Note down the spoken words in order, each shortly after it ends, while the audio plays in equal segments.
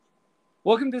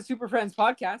Welcome to Super Friends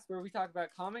Podcast, where we talk about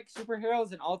comics,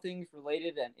 superheroes, and all things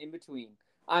related and in between.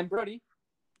 I'm Brody.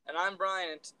 And I'm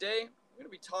Bryan, and today we're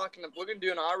going to be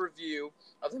doing our review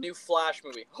of the new Flash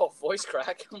movie. Oh, voice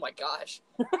crack. Oh my gosh.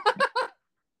 You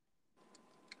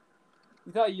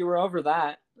thought you were over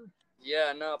that.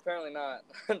 Yeah, no, apparently not.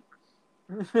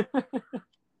 We're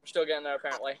still getting there,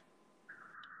 apparently.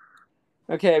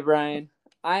 Okay, Bryan.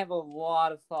 I have a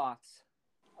lot of thoughts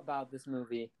about this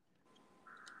movie.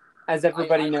 As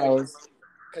everybody knows,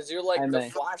 because you're like I'm the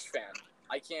Flash fan.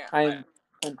 I'm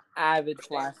an avid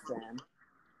Flash fan.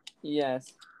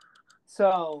 Yes.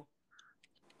 So,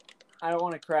 I don't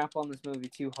want to crap on this movie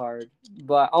too hard,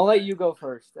 but I'll let you go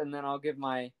first, and then I'll give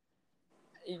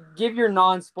your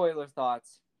non-spoiler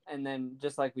thoughts, and then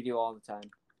just like we do all the time.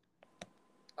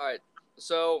 All right.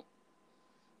 So,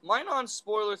 my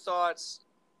non-spoiler thoughts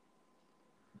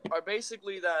are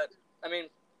basically that, I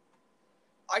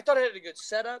thought it had a good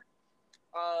setup.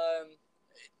 I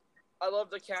love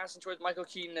the cast and choice. Michael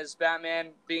Keaton as Batman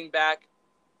being back.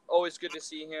 Always good to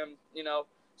see him.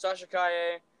 Sasha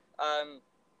Calle,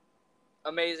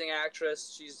 amazing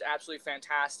actress. She's absolutely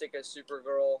fantastic as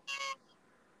Supergirl.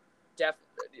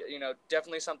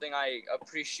 Definitely something I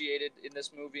appreciated in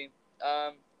this movie.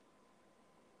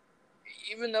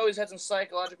 Even though he's had some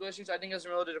psychological issues, I think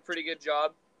Ezra Miller did a pretty good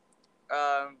job.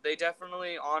 They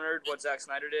definitely honored what Zack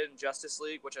Snyder did in Justice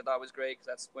League, which I thought was great because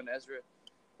that's when Ezra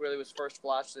really was first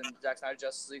flashed in Zack Snyder's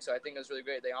Justice League. So I think it was really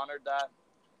great. They honored that.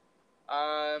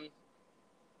 I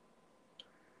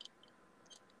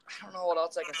don't know what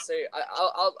else I can say.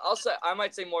 I'll say I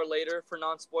might say more later for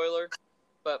non-spoiler,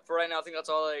 but for right now, I think that's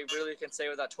all I really can say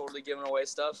without totally giving away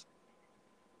stuff.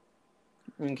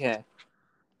 Okay.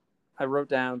 I wrote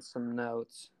down some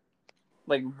notes.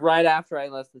 Like right after I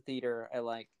left the theater,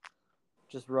 I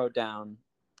just wrote down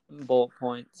bullet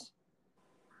points.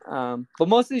 But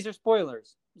most of these are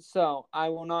spoilers, so I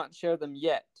will not share them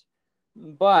yet.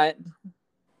 But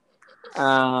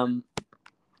I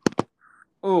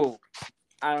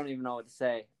don't even know what to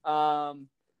say.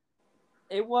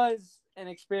 It was an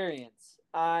experience.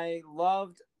 I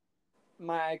loved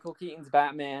Michael Keaton's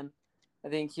Batman. I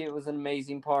think it was an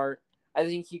amazing part. I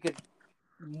think he could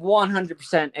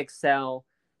 100% excel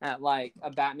at like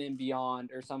a Batman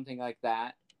Beyond or something like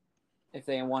that. If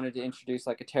they wanted to introduce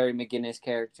like a Terry McGinnis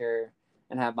character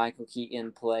and have Michael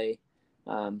Keaton play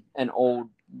an old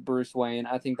Bruce Wayne,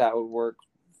 I think that would work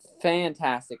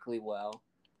fantastically well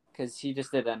because he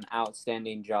just did an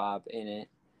outstanding job in it.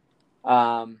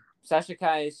 Sasha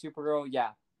Calle's Supergirl,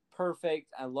 yeah,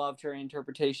 perfect. I loved her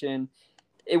interpretation.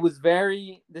 It was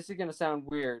very, this is going to sound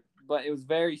weird, but it was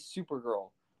very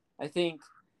Supergirl. I think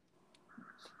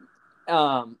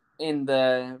in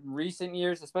the recent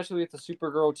years, especially with the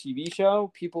Supergirl TV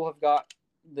show, people have got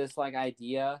this like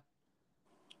idea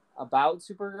about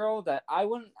Supergirl that I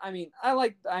wouldn't.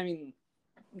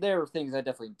 There were things I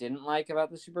definitely didn't like about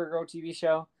the Supergirl TV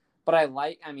show, but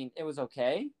it was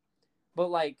okay. But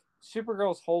like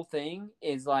Supergirl's whole thing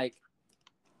is like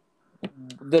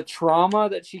the trauma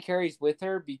that she carries with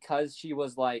her because she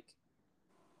was like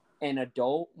an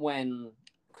adult when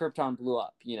Krypton blew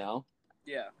up, you know?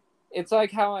 Yeah. It's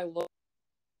like how I look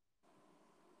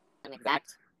an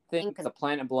exact thing because the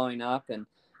planet blowing up and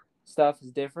stuff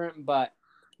is different. But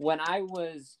when I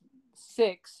was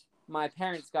 6, my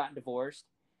parents got divorced,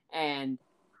 and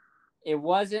it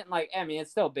wasn't like,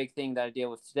 it's still a big thing that I deal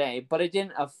with today, but it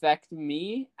didn't affect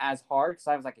me as hard because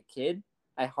I was like a kid.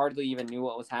 I hardly even knew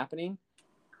what was happening.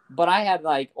 But I had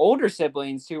like older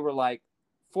siblings who were like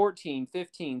 14,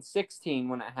 15, 16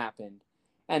 when it happened.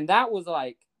 And that was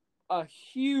like a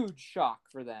huge shock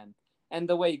for them. And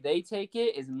the way they take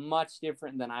it is much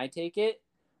different than I take it.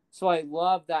 So I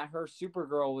love that her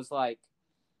Supergirl was like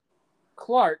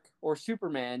Clark or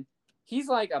Superman. He's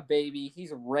like a baby.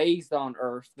 He's raised on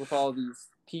Earth with all these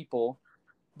people.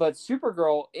 But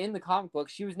Supergirl in the comic book,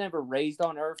 she was never raised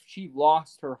on Earth. She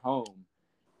lost her home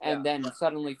and then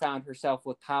suddenly found herself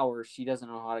with powers she doesn't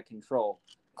know how to control.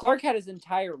 Clark had his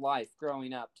entire life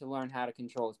growing up to learn how to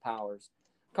control his powers.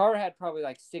 Kara had probably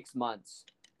like 6 months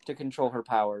to control her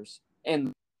powers.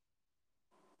 And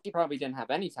she probably didn't have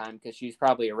any time because she was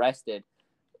probably arrested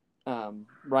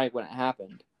right when it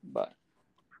happened. But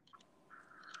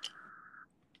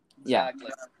Exactly.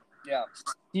 Yeah.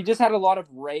 He just had a lot of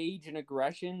rage and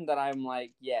aggression that I'm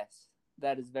like, yes,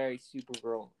 that is very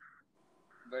Supergirl.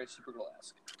 Very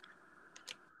Supergirl-esque.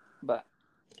 But,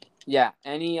 yeah,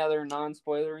 any other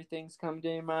non-spoilery things come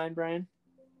to your mind, Bryan?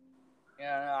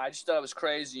 Yeah, no, I just thought it was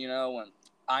crazy, when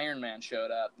Iron Man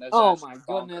showed up. Oh my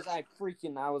goodness, I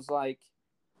was like,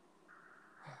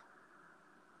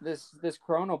 this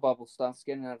chrono bubble stuff's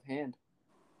getting out of hand.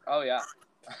 Oh yeah.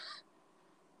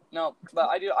 No, but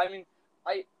I do. I mean,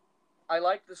 I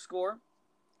like the score.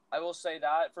 I will say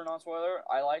that for non-spoiler,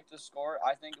 I liked the score.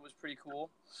 I think it was pretty cool.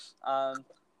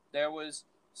 There was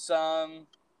some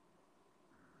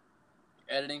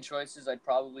editing choices I'd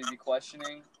probably be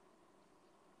questioning.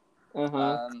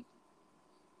 Uh-huh.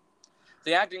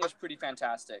 The acting was pretty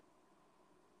fantastic.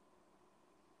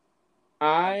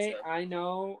 I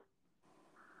know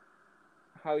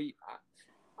how you.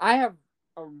 I have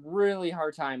a really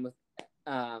hard time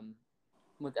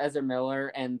with Ezra Miller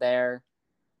and their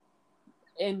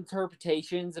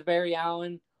interpretations of Barry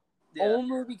Allen. Yeah.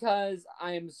 Only because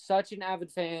I am such an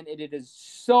avid fan, it is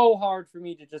so hard for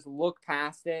me to just look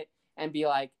past it and be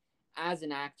like, as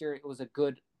an actor, it was a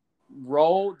good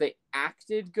role. They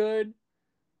acted good,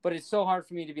 but it's so hard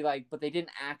for me to be like, but they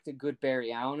didn't act a good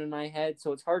Barry Allen in my head.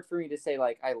 So it's hard for me to say,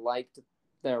 like, I liked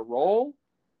their role.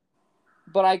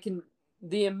 But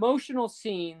the emotional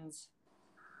scenes,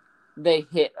 they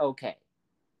hit okay.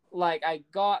 Like, I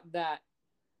got that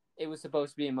it was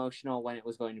supposed to be emotional when it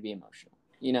was going to be emotional,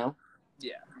 you know?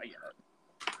 Yeah, I get it.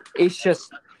 It's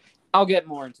just, I'll get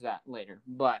more into that later,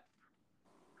 but,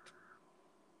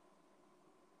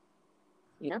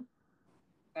 you know?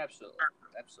 Absolutely.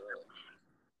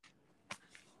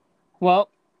 Well,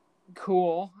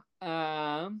 cool.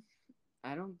 I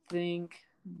don't think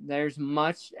there's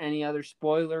much any other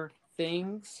spoiler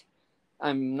things.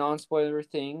 Non-spoiler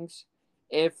things.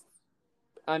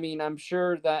 I'm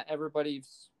sure that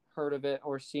everybody's heard of it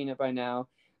or seen it by now.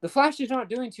 The Flash is not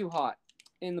doing too hot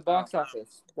in the box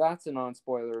office. That's a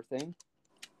non-spoiler thing.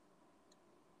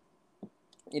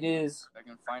 It is. I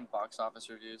can find box office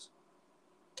reviews.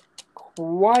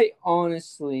 Quite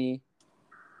honestly,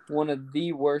 one of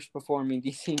the worst performing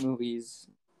DC movies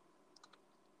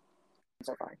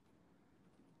so far.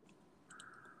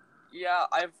 Yeah,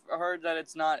 I've heard that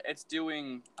it's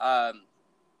doing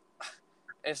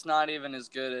it's not even as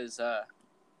good as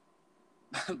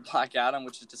Black Adam,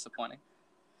 which is disappointing.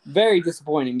 Very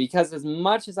disappointing because as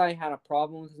much as I had a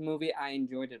problem with this movie, I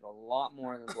enjoyed it a lot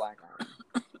more than Black Adam.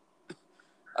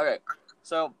 Okay,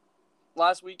 so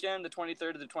last weekend, the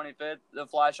 23rd to the 25th, The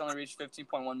Flash only reached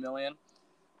 15.1 million.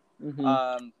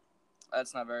 Mm-hmm.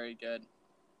 That's not very good,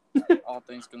 all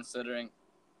things considering.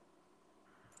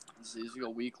 Let's see, go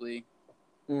weekly.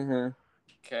 Mm-hmm.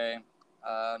 Okay.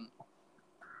 Oh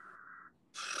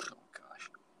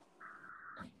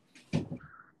gosh.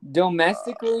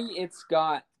 Domestically, it's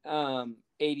got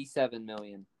 87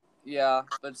 million. Yeah,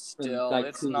 but still, like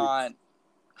it's not.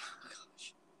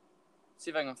 Gosh.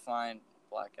 See if I can find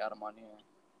Black Adam on here.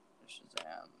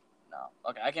 Shazam. No.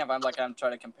 Okay, I can't find Black Adam. Try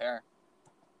to compare.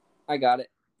 I got it.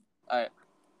 All right.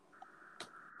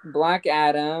 Black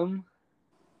Adam.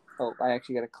 Oh, I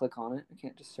actually got to click on it. I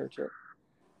can't just search it.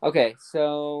 Okay,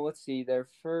 so let's see. Their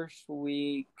first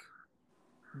week,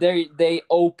 they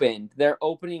opened. Their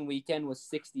opening weekend was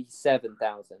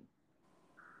 67,000.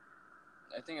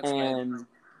 I think it's and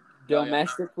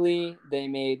domestically they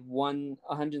made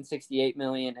 168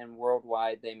 million, and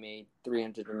worldwide they made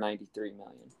 393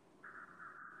 million.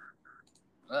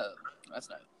 Oh, that's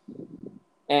nice.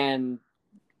 And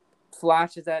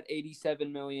Flash is at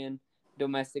 87 million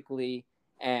domestically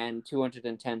and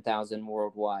 210,000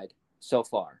 worldwide so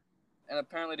far. And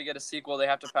apparently to get a sequel, they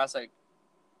have to pass, like,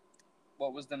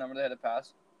 what was the number they had to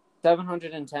pass?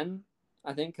 710,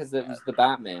 I think, because it was the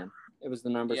Batman. It was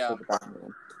the numbers for the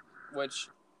Batman. Which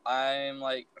I'm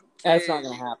like, okay, that's not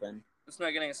going to happen. It's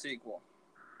not getting a sequel.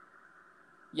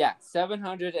 Yeah,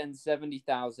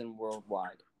 770,000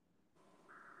 worldwide.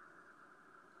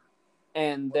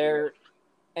 And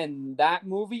that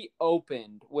movie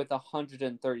opened with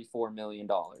 $134 million.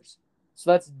 So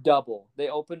that's double. They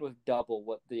opened with double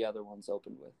what the other ones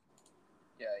opened with.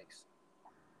 Yikes.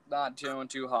 Not doing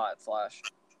too hot, Flash.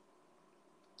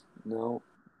 No,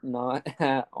 not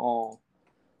at all.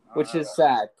 Which is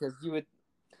sad, because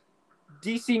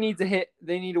DC needs a hit.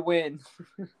 They need a win.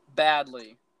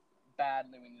 Badly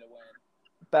we need a win.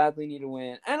 Badly need a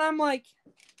win. And I'm like,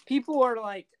 people are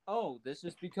like, oh, this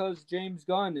is because James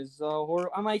Gunn is horror.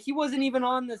 I'm like, he wasn't even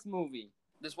on this movie.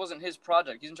 This wasn't his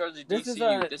project. He's in charge of the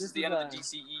DCU. This is the end of the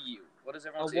DCEU. What is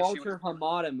everyone's issue? A Walter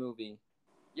Hamada movie.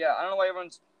 Yeah, I don't know why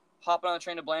everyone's hopping on the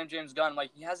train to blame James Gunn.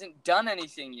 Like, he hasn't done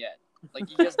anything yet. Like,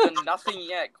 he has done nothing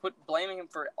yet. Quit blaming him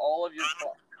for all of your...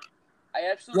 I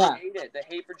absolutely hate it. The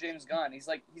hate for James Gunn. He's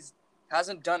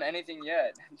hasn't done anything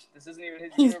yet. This isn't even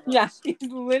his universe. Yeah, he's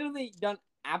literally done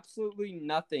absolutely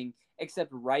nothing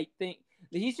except write things.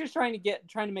 He's just trying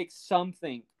to make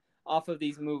something off of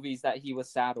these movies that he was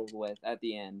saddled with at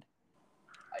the end.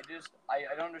 I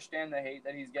don't understand the hate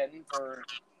that he's getting for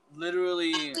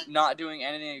literally not doing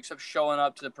anything except showing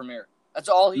up to the premiere. That's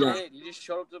all he did. He just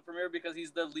showed up to the premiere because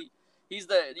he's the lead. He's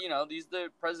the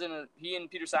president. He and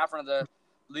Peter Safran are the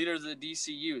leaders of the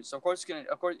DCU. So of course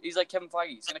he's like Kevin Feige.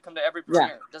 He's gonna come to every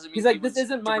premiere. Doesn't mean he's like, this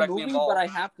isn't my movie, involved. but I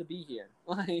have to be here.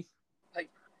 Like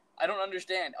I don't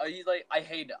understand. He's like, I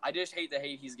hate it. I just hate the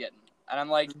hate he's getting. And I'm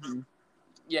like,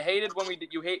 you hated when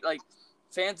you hate, like,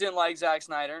 fans didn't like Zack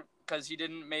Snyder because he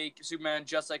didn't make Superman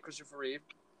just like Christopher Reeve.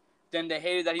 Then they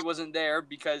hated that he wasn't there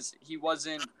because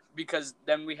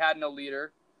then we had no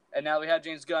leader. And now we have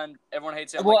James Gunn. Everyone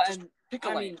hates him. Well, like, pick a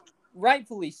lane. mean,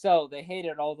 rightfully so. They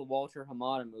hated all the Walter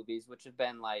Hamada movies, which have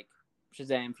been like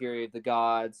Shazam, Fury of the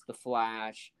Gods, The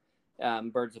Flash,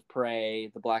 Birds of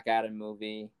Prey, the Black Adam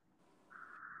movie.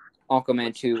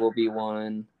 Aquaman 2 will be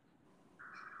one.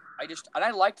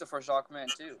 I liked the first Aquaman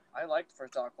too. I liked the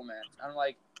first Aquaman. I'm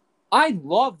like, I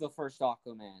love the first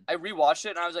Aquaman. I rewatched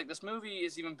it and I was like, this movie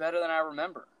is even better than I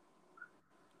remember.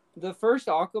 The first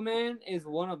Aquaman is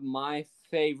one of my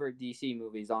favorite DC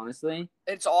movies, honestly.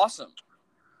 It's awesome.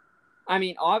 I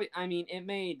mean, it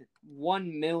made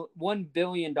 $1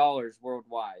 billion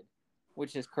worldwide,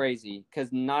 which is crazy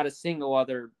because not a single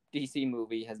other DC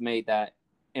movie has made that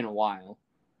in a while.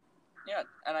 Yeah,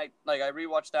 and I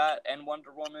rewatched that and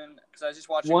Wonder Woman because I was just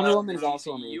watching Wonder Woman is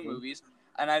also DCU amazing. movies,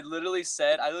 and I literally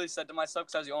said to myself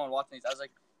because I was the only one watching these, I was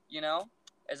like,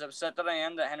 as upset that I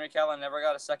am that Henry Cavill never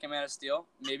got a second Man of Steel,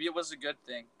 maybe it was a good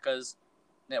thing because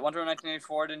Wonder Woman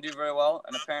 1984 didn't do very well,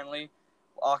 and apparently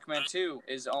Aquaman 2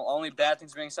 is only bad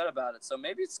things being said about it, so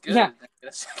maybe it's good to get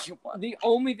a second one. The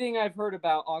only thing I've heard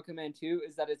about Aquaman 2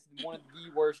 is that it's one of the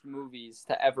worst movies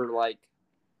to ever like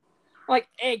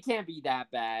it can't be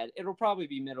that bad. It'll probably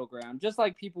be middle ground. Just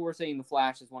like people were saying The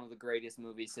Flash is one of the greatest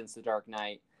movies since The Dark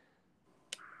Knight.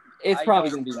 It's probably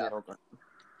going to be middle ground.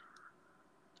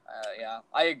 Yeah,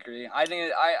 I agree. I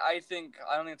don't think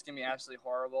it's going to be absolutely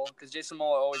horrible because Jason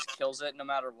Momoa always kills it no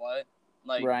matter what.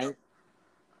 Like, right.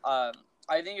 I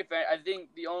think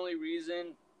the only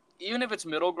reason, even if it's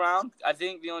middle ground, I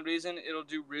think the only reason it'll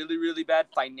do really, really bad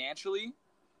financially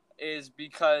is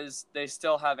because they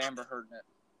still have Amber Heard in it.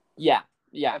 Yeah.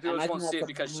 And people just won't see it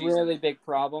because she's really big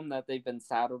problem that they've been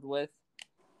saddled with.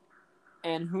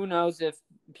 And who knows if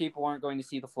people aren't going to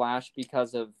see The Flash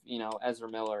because of, Ezra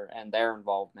Miller and their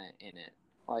involvement in it.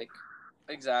 Like,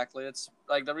 exactly. It's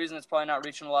like the reason it's probably not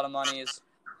reaching a lot of money is,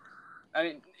 I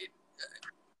mean,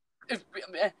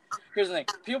 here's the thing.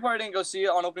 People probably didn't go see it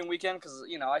on opening weekend because,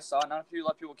 I saw it. Not a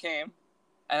lot of people came.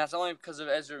 And that's only because of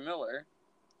Ezra Miller.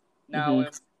 Now,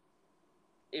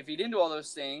 if he didn't do all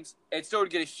those things, it still would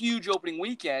get a huge opening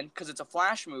weekend because it's a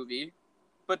Flash movie,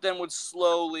 but then would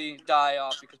slowly die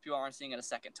off because people aren't seeing it a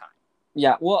second time.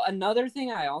 Yeah, well, another thing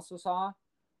I also saw,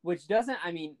 which doesn't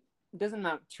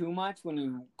amount too much when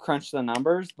you crunch the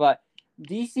numbers, but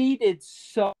DC did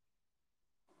so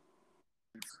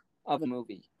of the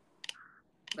movie.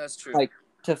 That's true. Like,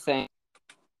 to fans.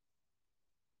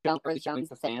 Early showings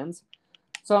to fans.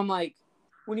 So I'm like,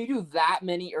 when you do that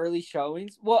many early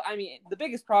showings, well, I mean, the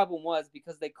biggest problem was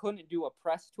because they couldn't do a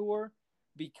press tour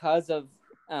because of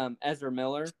Ezra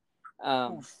Miller.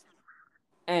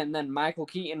 And then Michael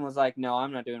Keaton was like, no,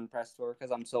 I'm not doing a press tour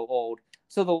because I'm so old.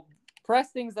 So the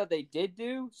press things that they did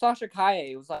do, Sasha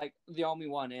Kaye was like the only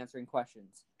one answering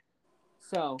questions.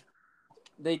 So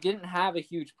they didn't have a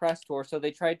huge press tour, so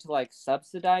they tried to like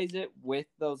subsidize it with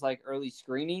those like early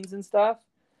screenings and stuff.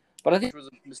 But I think it was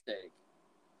a mistake.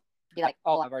 Be like,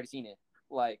 oh, I've already seen it.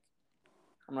 Like,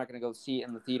 I'm not gonna go see it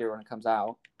in the theater when it comes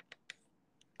out.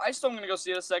 I still am gonna go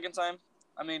see it a second time.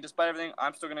 I mean, despite everything,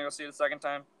 I'm still gonna go see it a second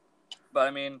time. But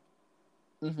I mean,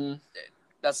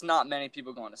 that's not many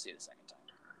people going to see it a second time.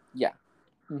 Yeah,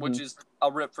 which is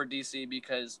a rip for DC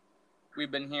because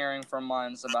we've been hearing for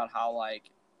months about how like,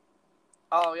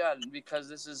 oh yeah, because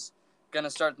this is gonna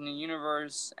start in the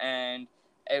universe and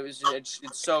it's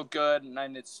so good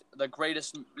and it's the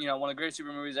greatest, one of the greatest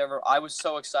super movies ever. I was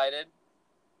so excited,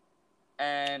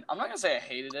 and I'm not gonna say I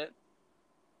hated it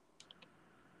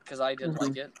because I did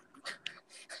like it.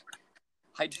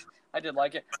 I did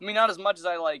like it. I mean, not as much as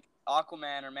I like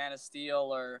Aquaman or Man of Steel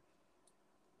or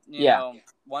you know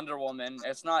Wonder Woman.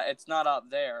 It's not up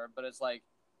there, but it's like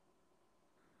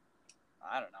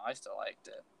I don't know. I still liked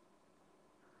it.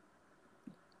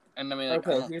 And I mean, like,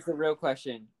 okay. Here's the real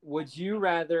question: would you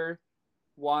rather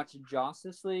watch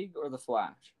Justice League or The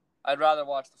Flash? I'd rather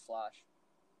watch The Flash.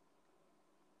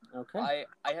 Okay.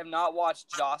 I have not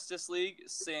watched Justice League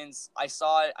since I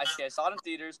saw it. I saw it in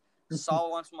theaters. Saw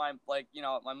it once my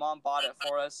mom bought it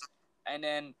for us, and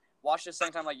then watched it the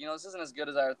same time. Like, this isn't as good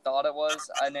as I thought it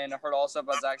was. And then I heard also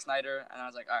about Zack Snyder, and I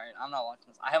was like, all right, I'm not watching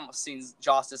this. I haven't seen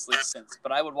Justice League since,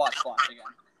 but I would watch Flash again.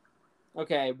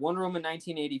 Okay, Wonder Woman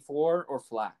 1984 or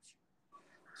Flash?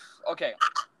 Okay,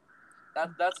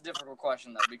 that's a difficult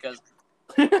question though, because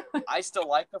I still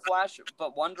like the Flash,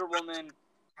 but Wonder Woman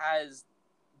has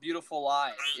Beautiful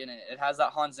Lie in it. It has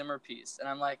that Hans Zimmer piece, and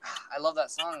I'm like, I love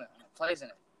that song that it plays in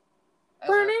it. That's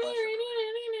a hard question.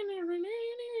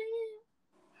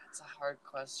 That's a hard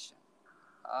question.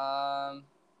 I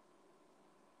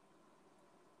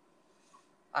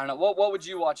don't know. What would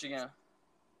you watch again?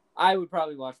 I would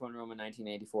probably watch Wonder Woman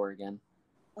 1984 again.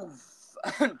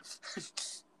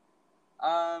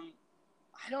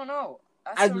 I don't know.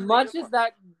 As much as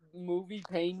that movie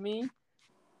pained me,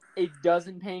 it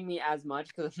doesn't pain me as much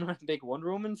because I'm not a big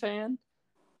Wonder Woman fan.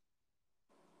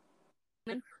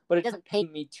 But it doesn't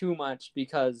pain me too much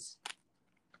because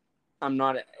I'm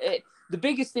not. The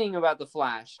biggest thing about The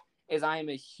Flash is I am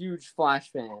a huge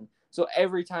Flash fan. So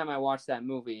every time I watch that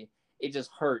movie, it just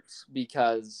hurts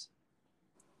because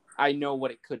I know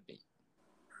what it could be.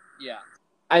 Yeah.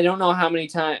 I don't know how many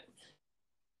times.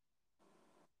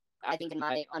 I think in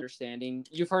my understanding,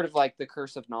 you've heard of like the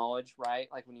curse of knowledge, right?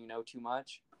 Like when you know too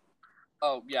much.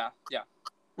 Oh yeah, yeah.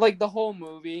 Like the whole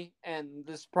movie, and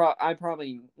I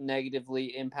probably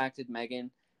negatively impacted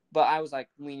Megan, but I was like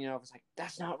leaning over, like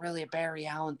that's not really a Barry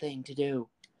Allen thing to do,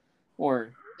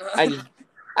 or I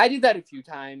did that a few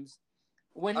times.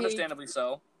 When understandably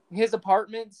so. His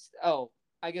apartments. Oh,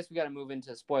 I guess we got to move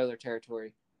into spoiler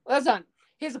territory. Well, that's not.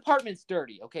 His apartment's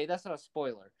dirty. Okay, that's not a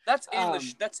spoiler. That's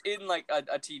in like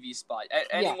a TV spot.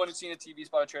 Anyone who's seen a TV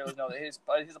spot or trailers know that his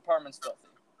apartment's filthy.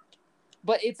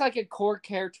 But it's like a core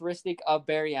characteristic of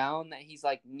Barry Allen that he's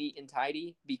like neat and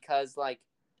tidy because like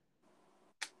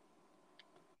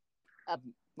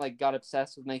got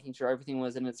obsessed with making sure everything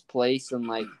was in its place and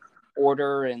like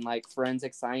order and like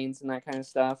forensic science and that kind of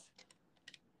stuff.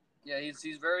 Yeah,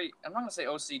 he's very, I'm not going to say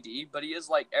OCD, but he is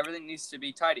like, everything needs to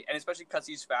be tidy. And especially because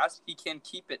he's fast, he can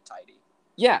keep it tidy.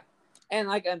 Yeah. And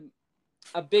like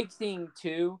a big thing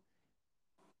too,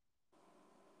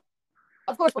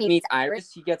 of course, when he meets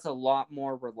Iris, he gets a lot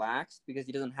more relaxed because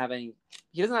he doesn't have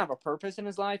a purpose in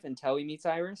his life until he meets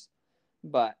Iris.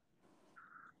 But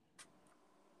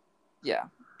yeah.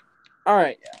 All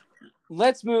right. Yeah.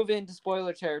 Let's move into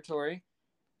spoiler territory.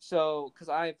 So, because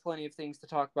I have plenty of things to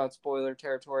talk about spoiler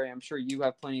territory, I'm sure you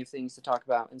have plenty of things to talk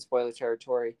about in spoiler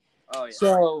territory. Oh yeah.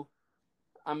 So,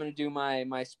 I'm gonna do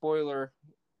my spoiler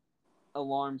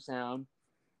alarm sound.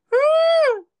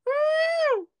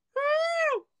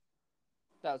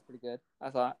 That was pretty good,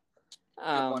 I thought.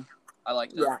 Good one. I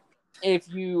liked it. Yeah. If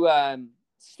you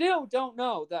still don't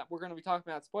know that we're gonna be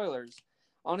talking about spoilers,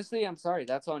 honestly, I'm sorry.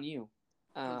 That's on you.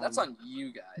 That's on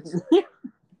you guys.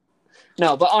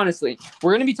 No, but honestly,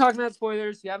 we're going to be talking about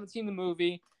spoilers. If you haven't seen the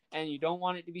movie and you don't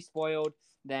want it to be spoiled,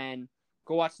 then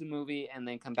go watch the movie and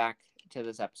then come back to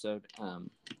this episode.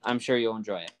 I'm sure you'll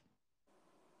enjoy it.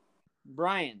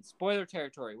 Brian, spoiler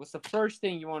territory. What's the first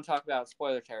thing you want to talk about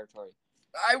spoiler territory?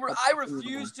 I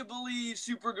refuse to believe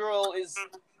Supergirl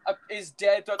is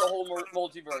dead throughout the whole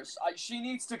multiverse. She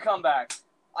needs to come back.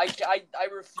 I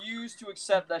refuse to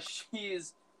accept that she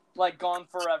is like gone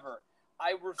forever.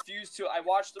 I refuse to. I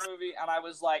watched the movie and I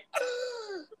was like,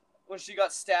 when she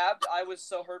got stabbed, I was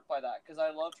so hurt by that because I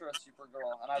loved her as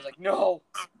Supergirl, and I was like, no.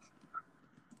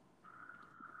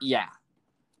 Yeah,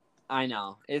 I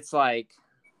know. It's like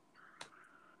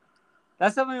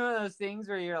that's something one of those things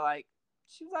where you're like,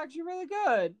 she was actually really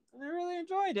good, and I really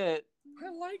enjoyed it. I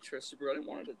liked her as Supergirl. I didn't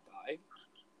want her to die.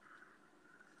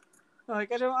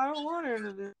 Like I don't want her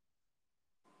to.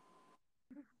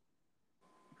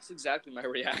 That's exactly my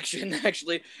reaction.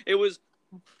 Actually, it was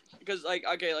because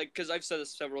because I've said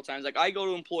this several times. Like I go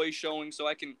to employee showing so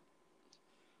I can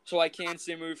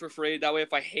see a movie for free. That way,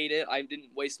 if I hate it, I didn't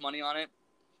waste money on it.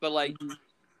 But like,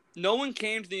 no one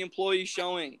came to the employee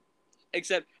showing,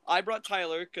 except I brought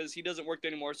Tyler because he doesn't work there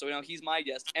anymore. So now he's my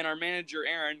guest, and our manager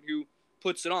Aaron who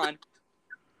puts it on.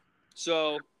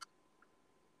 So.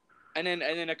 And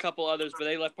then a couple others, but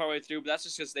they left partway through. But that's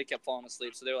just because they kept falling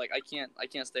asleep. So they were like, I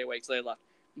can't stay awake. So they left.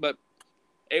 But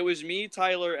it was me,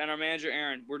 Tyler, and our manager,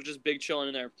 Aaron. We're just big chilling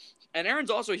in there. And Aaron's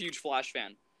also a huge Flash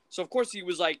fan. So, of course, he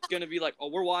was, like, going to be like, oh,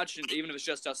 we're watching, even if it's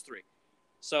just us three.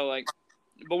 So, like,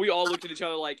 but we all looked at each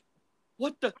other like,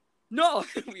 what the? No!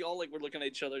 We all, like, were looking at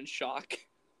each other in shock.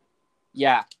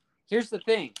 Yeah. Here's the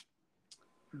thing.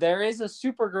 There is a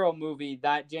Supergirl movie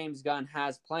that James Gunn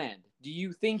has planned. Do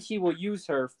you think he will use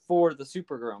her for the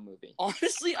Supergirl movie?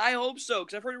 Honestly, I hope so.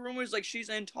 Because I've heard rumors, like, she's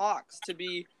in talks to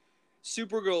be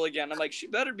Supergirl again. I'm like, she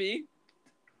better be.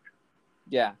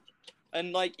 Yeah.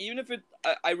 And like, even if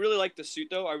I really like the suit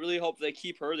though. I really hope they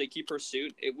keep her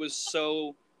suit. It was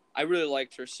so, I really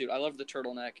liked her suit. I loved the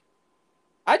turtleneck.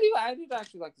 I did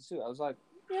actually like the suit. I was like,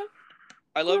 yeah.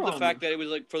 I love the fact that it was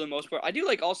like for the most part. I do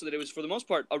like also that it was for the most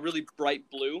part a really bright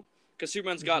blue because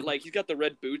Superman's got like he's got the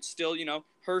red boots still. You know,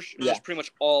 hers is pretty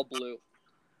much all blue.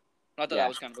 I thought that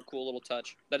was kind of a cool little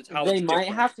touch. That it's how they might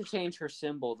have to change her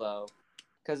symbol though,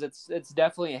 because it's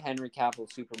definitely a Henry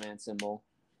Cavill Superman symbol.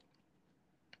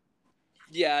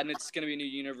 Yeah, and it's gonna be a new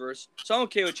universe, so I'm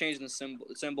okay with changing the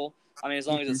symbol. I mean, as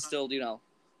long as it's still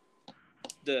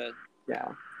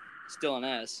still an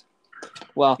S.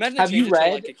 Well, have you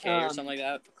read like a K or something like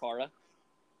that for Kara?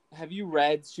 Have you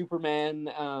read Superman?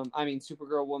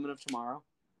 Supergirl, Woman of Tomorrow.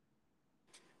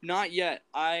 Not yet.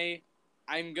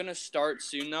 I'm gonna start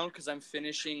soon though, because I'm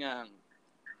finishing I'm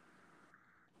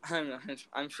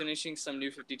finishing some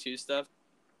New 52 stuff.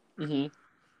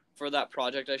 For that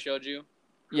project I showed you.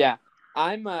 Yeah,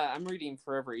 I'm reading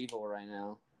Forever Evil right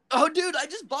now. Oh, dude, I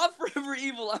just bought Forever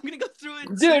Evil. I'm gonna go through it.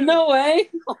 Dude, too. No way!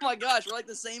 Oh my gosh, we're like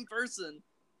the same person.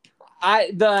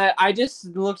 I just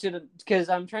looked at it because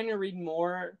I'm trying to read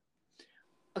more.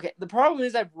 Okay, the problem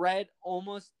is I've read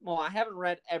I haven't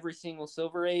read every single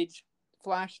Silver Age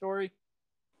Flash story.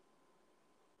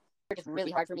 It's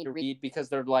really hard for me to read because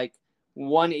they're like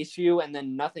one issue and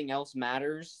then nothing else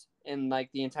matters in like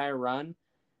the entire run.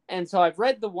 And so I've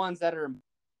read the ones that are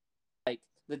like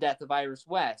the death of Iris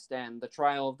West and the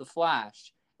trial of the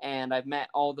Flash, and I've met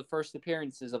all the first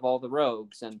appearances of all the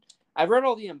rogues, and I've read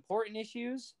all the important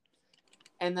issues,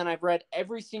 and then I've read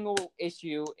every single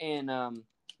issue in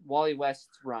Wally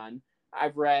West's run.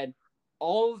 I've read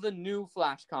all of the new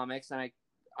Flash comics, and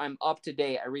I'm up to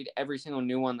date. I read every single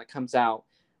new one that comes out.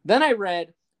 Then I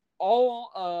read all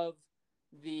of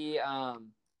the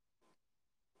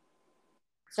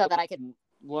so that I could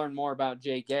learn more about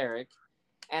Jay Garrick,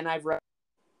 and I've read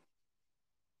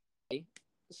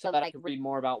so that I could read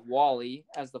more about Wally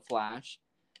as the Flash.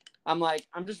 I'm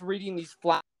just reading these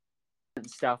Flash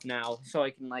stuff now so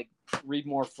I can like read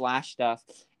more Flash stuff.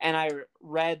 And I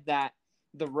read that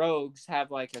the Rogues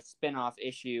have like a spin-off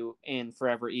issue in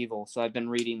Forever Evil, so I've been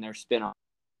reading their spin-off.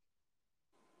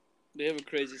 They have a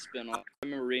crazy spin-off. I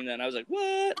remember reading that and I was like,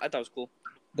 what? I thought it was cool.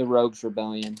 The Rogues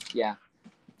Rebellion, yeah.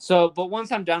 So, but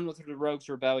once I'm done with the Rogues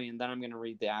Rebellion, then I'm going to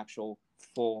read the actual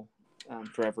full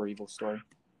Forever Evil story.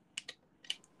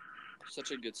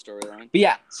 Such a good storyline. But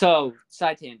yeah, so,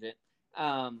 side tangent.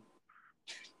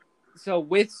 So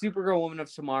with Supergirl Woman of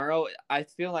Tomorrow, I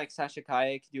feel like Sasha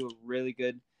Calle could do a really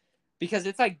good, because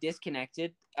it's like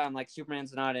disconnected. Like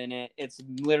Superman's not in it. It's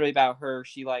literally about her.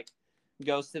 She like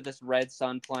goes to this red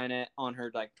sun planet on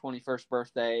her like 21st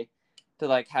birthday to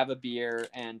like have a beer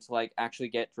and to like actually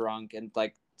get drunk and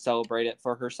like celebrate it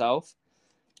for herself.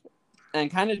 And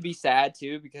kind of to be sad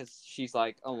too, because she's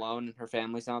like alone and her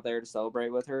family's not there to celebrate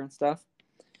with her and stuff.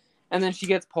 And then she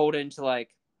gets pulled into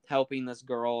like helping this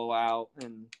girl out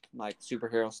and like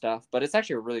superhero stuff. But it's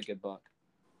actually a really good book.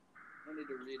 I need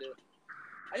to read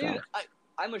it.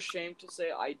 I'm ashamed to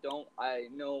say I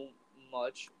know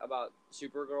much about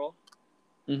Supergirl.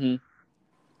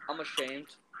 I'm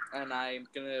ashamed, and I'm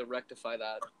gonna rectify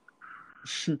that.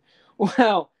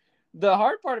 Well, the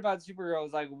hard part about Supergirl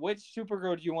is like, which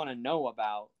Supergirl do you want to know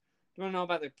about? Do you want to know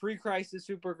about the pre-crisis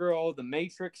Supergirl, the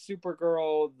Matrix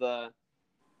Supergirl, the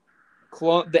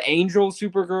Angel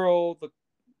Supergirl,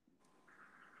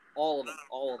 all of them,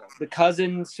 the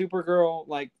cousin Supergirl,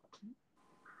 like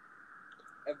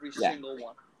every single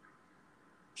one.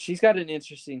 She's got an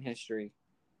interesting history.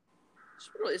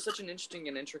 Supergirl is such an interesting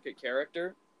and intricate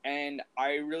character, and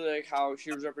I really like how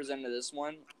she was represented in this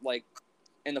one, like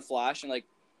in the Flash, and like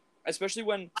especially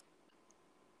when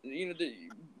the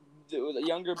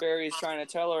younger Barry is trying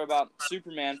to tell her about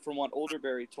Superman from what older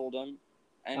Barry told him,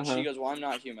 and she goes, "Well, I'm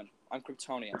not human. I'm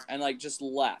Kryptonian," and like just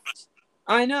left.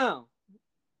 I know.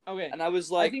 Okay. And I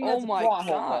was like, "Oh my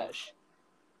gosh!"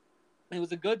 It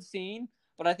was a good scene,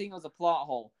 but I think it was a plot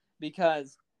hole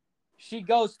because she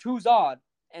goes to Zod,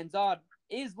 and Zod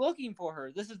is looking for her.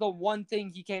 This is the one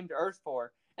thing he came to Earth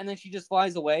for, and then she just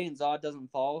flies away, and Zod doesn't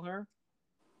follow her.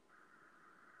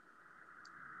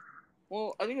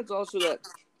 Well, I think it's also that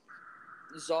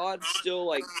Zod still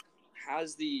like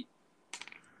has the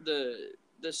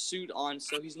suit on,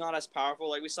 so he's not as powerful.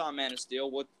 Like we saw in Man of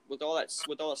Steel with all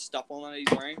the stuff on that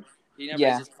he's wearing, he never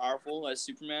is as powerful as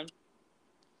Superman,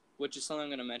 which is something I'm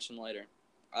gonna mention later.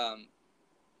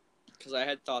 Because I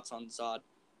had thoughts on Zod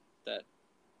that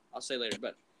I'll say later,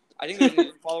 but I think they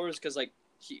need followers because like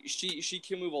she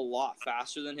can move a lot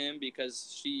faster than him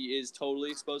because she is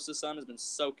totally exposed to the sun, has been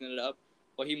soaking it up,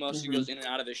 but he mostly goes in and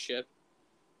out of his ship.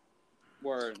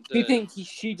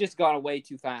 She just got away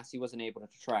too fast. He wasn't able to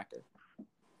track her.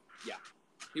 Yeah,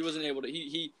 he wasn't able to.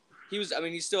 He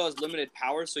he still has limited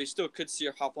power, so he still could see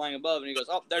her flying above, and he goes,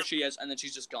 oh, there she is, and then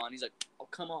she's just gone. He's like, oh,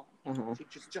 come on.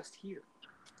 She's just here.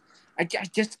 I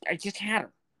just had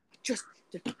her.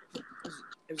 It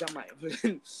was on my,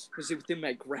 it was within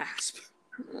my grasp.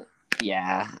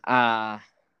 Yeah.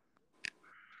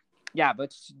 Yeah, but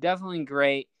it's definitely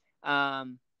great. I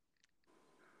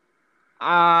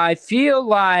feel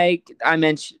like I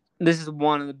mentioned this is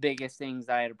one of the biggest things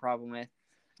I had a problem with.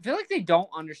 I feel like they don't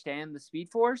understand the Speed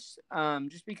Force.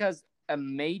 Just because a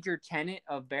major tenet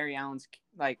of Barry Allen's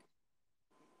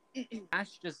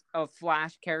just a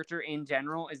Flash character in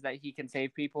general is that he can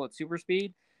save people at super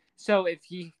speed. So if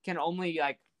he can only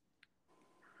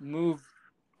move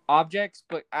objects,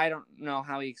 but I don't know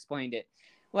how he explained it.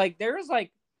 There's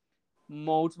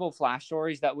multiple Flash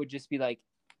stories that would just be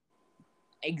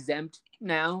exempt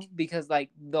now because the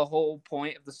whole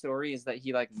point of the story is that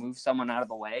he moves someone out of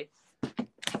the way.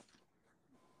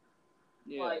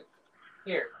 Yeah.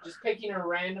 Here, just picking a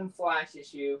random Flash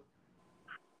issue.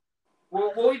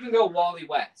 We'll even go Wally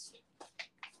West.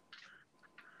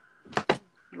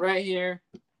 Right here.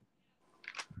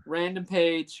 Random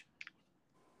page.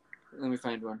 Let me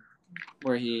find one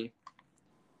where he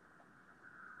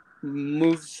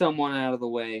moves someone out of the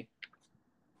way.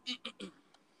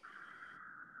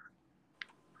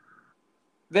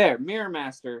 There, Mirror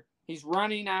Master. He's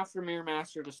running after Mirror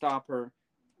Master to stop her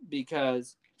to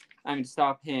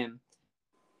stop him.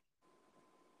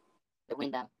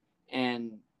 Linda.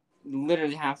 And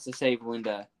literally has to save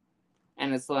Linda.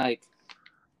 And it's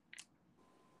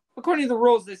according to the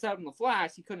rules they set in the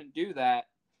Flash, he couldn't do that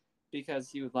because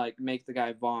he would make the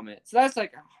guy vomit. So that's I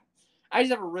just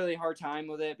have a really hard time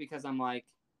with it because I'm I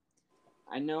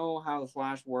know how the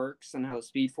Flash works and how the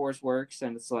Speed Force works,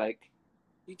 and it's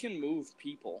he can move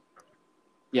people.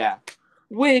 Yeah.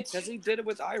 Because he did it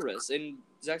with Iris in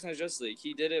Zack Snyder's Justice League.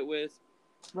 He did it with...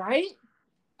 Right?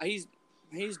 He's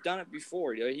done it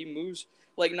before. He moves...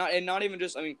 not even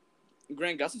just...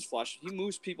 Grant Gustin's Flash, he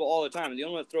moves people all the time. And the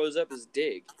only one that throws up is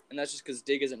Dig. And that's just because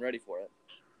Dig isn't ready for it.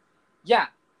 Yeah.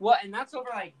 Well, and that's over,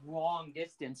 long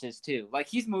distances, too.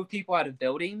 He's moved people out of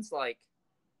buildings,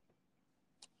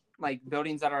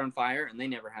 buildings that are on fire, and they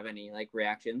never have any,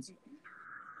 reactions.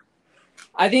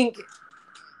 I think...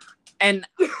 And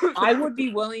I would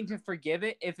be willing to forgive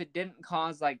it if it didn't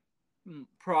cause,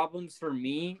 problems for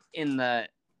me in the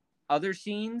other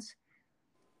scenes.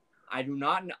 I do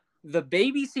not know. The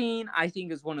baby scene, I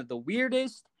think, is one of the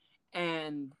weirdest,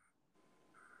 and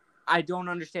I don't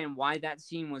understand why that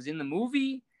scene was in the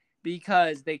movie,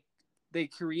 because they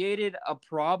created a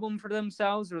problem for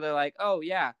themselves where they're like, oh,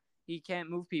 yeah, he can't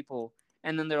move people.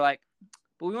 And then they're like,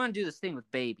 but we want to do this thing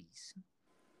with babies.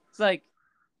 It's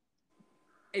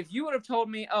if you would have told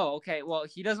me, oh, okay, well,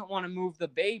 he doesn't want to move the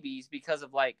babies because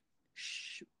of,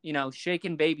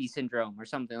 shaken baby syndrome or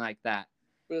something like that.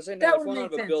 But they're saying they're falling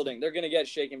out of a building. They're going to get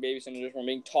shaken baby syndrome from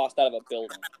being tossed out of a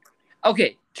building.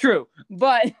 Okay, true.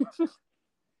 But,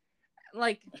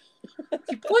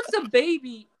 he puts a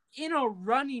baby in a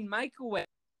running microwave.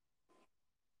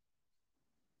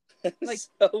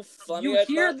 So funny. You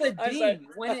hear the ding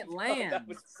when it lands. That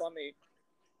was funny.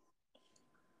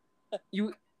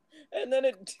 And then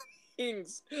it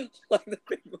dings like the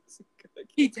baby wasn't cooking.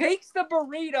 He takes the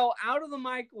burrito out of the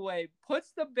microwave,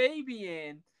 puts the baby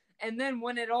in, and then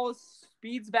when it all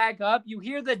speeds back up, you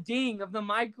hear the ding of the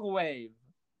microwave.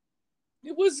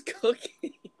 It was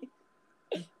cooking.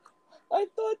 I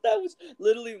thought that was...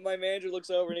 Literally, my manager looks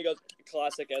over and he goes,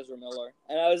 classic Ezra Miller.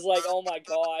 And I was like, oh my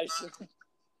gosh.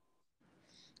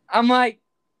 I'm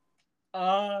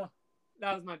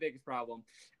that was my biggest problem.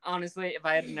 Honestly, if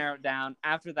I had to narrow it down,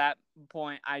 after that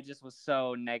point, I just was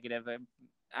so negative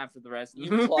after the rest of the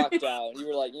movie. You clocked out. You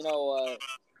were like, you know what?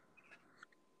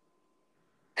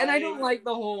 And I don't like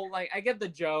the whole, I get the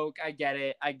joke. I get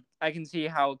it. I can see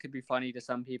how it could be funny to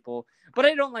some people. But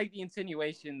I don't like the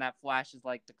insinuation that Flash is,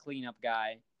 the cleanup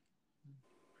guy.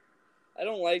 I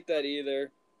don't like that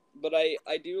either. But I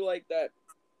do like that.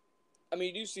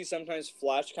 You do see sometimes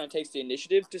Flash kind of takes the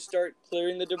initiative to start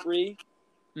clearing the debris.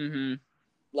 Mm-hmm.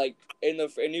 In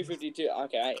New 52.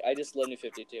 Okay, I just love New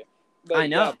 52. But I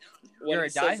know. Yeah, you're a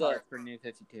diehard for New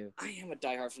 52. I am a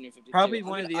diehard for New 52. Probably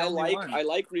one of the only ones. I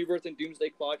like Rebirth and Doomsday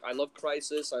Clock. I love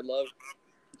Crisis. I love,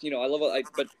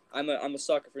 but I'm a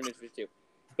sucker for New 52.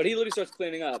 But he literally starts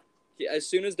cleaning up. As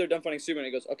soon as they're done fighting Superman,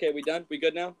 he goes, okay, we done? We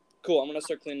good now? Cool, I'm going to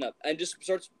start cleaning up. And just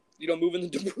starts, moving the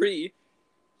debris.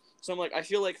 So I'm like, I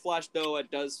feel like Flash, though, it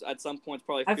does at some points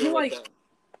probably feel like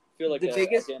the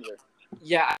biggest...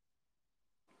 Yeah.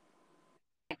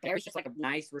 Barry's just a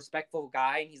nice, respectful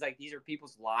guy. And he's like, these are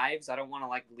people's lives. I don't want to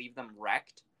leave them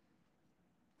wrecked.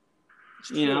 It's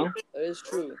true. That is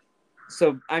true.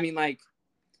 So I mean, like,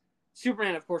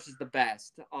 Superman, of course, is the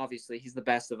best. Obviously, he's the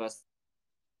best of us.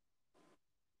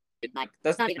 Like,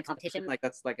 that's not even a competition. Like,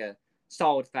 that's like a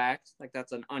solid fact. Like,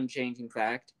 that's an unchanging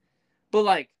fact. But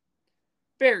like,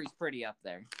 Barry's pretty up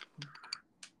there.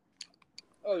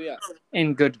 Oh yeah,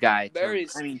 And good guy.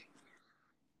 Barry's. I mean,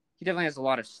 he definitely has a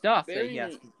lot of stuff Barry, that he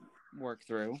has to work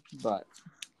through, but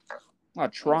a lot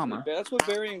of trauma. That's what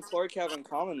Barry and Clark have in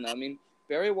common, though. I mean,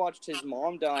 Barry watched his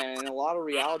mom die, and in a lot of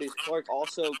realities, Clark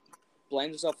also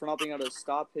blames himself for not being able to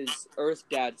stop his Earth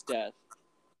dad's death.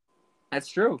 That's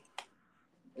true.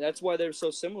 That's why they're so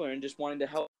similar and just wanting to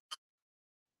help.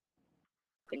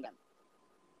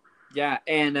 Yeah,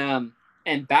 and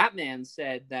Batman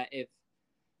said that if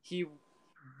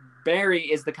Barry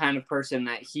is the kind of person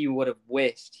that he would have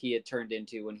wished he had turned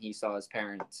into when he saw his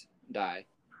parents die.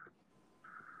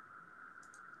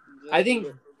 I think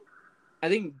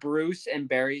Bruce and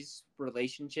Barry's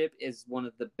relationship is one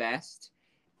of the best.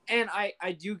 And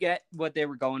I do get what they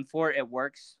were going for. It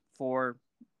works for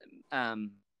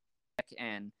and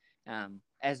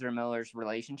Ezra Miller's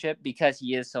relationship because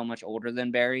he is so much older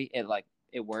than Barry.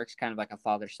 It works kind of like a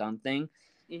father-son thing.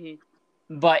 Mm-hmm.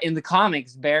 But in the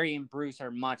comics, Barry and Bruce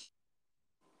are much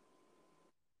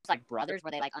like brothers,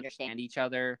 where they like understand each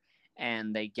other,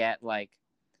 and they get like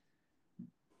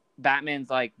Batman's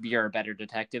like, you're a better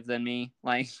detective than me.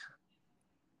 Like,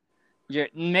 you're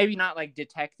maybe not like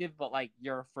detective, but like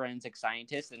you're a forensic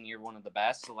scientist and you're one of the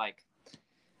best. So like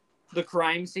the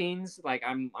crime scenes, like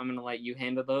I'm gonna let you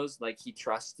handle those. Like, he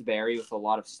trusts Barry with a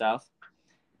lot of stuff.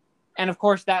 And of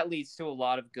course that leads to a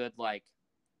lot of good like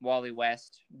Wally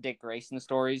West, Dick Grayson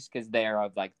stories, because they are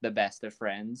of like the best of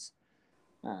friends.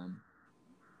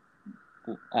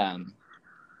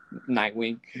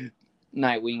 Nightwing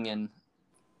and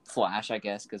Flash, I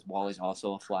guess, because Wally's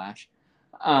also a Flash.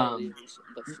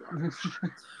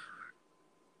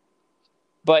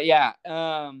 But yeah,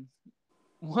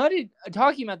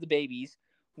 talking about the babies,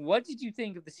 what did you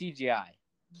think of the CGI?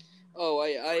 Oh,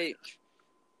 I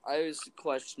was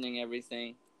questioning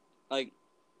everything. Like,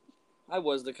 I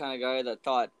was the kind of guy that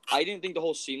thought, I didn't think the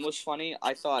whole scene was funny.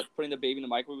 I thought putting the baby in the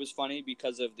microwave was funny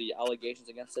because of the allegations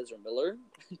against Ezra Miller.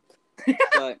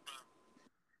 But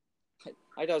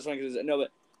I thought it was funny because no,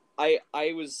 but I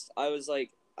was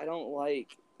like, I don't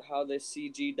like how they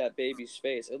CG'd that baby's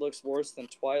face. It looks worse than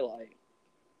Twilight.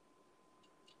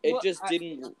 It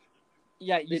didn't.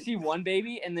 Yeah, you see one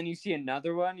baby and then you see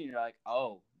another one, and you're like,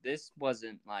 oh, this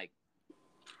wasn't a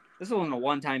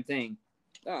one-time thing.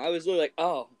 No, I was literally like,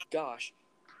 oh gosh,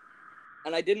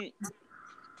 and I didn't.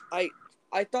 I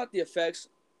thought the effects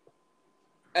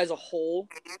as a whole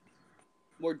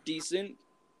were decent,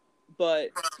 but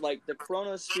like the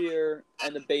chronosphere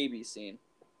and the baby scene,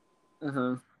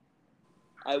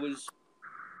 I was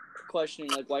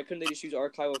questioning, like, why couldn't they just use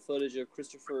archival footage of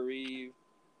Christopher Reeve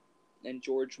and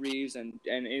George Reeves and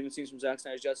even scenes from Zack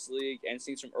Snyder's Justice League and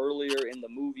scenes from earlier in the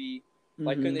movie?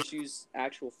 Why couldn't they just use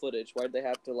actual footage? Why did they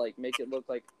have to like make it look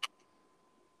like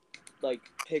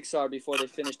Pixar before they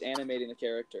finished animating the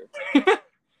character?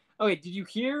 Okay, did you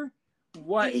hear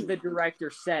what the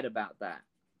director said about that?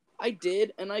 I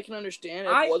did, and I can understand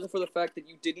if it wasn't for the fact that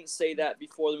you didn't say that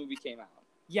before the movie came out.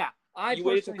 Yeah, you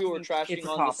waited until people were trashing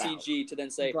on the CG to then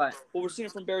say, well, we're seeing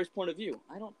it from Barry's point of view.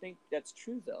 I don't think that's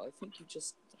true, though. I think you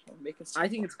just are making stuff. I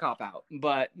think it's a cop-out,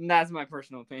 but that's my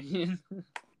personal opinion.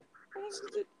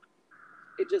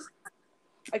 If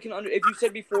you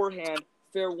said beforehand,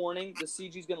 fair warning, the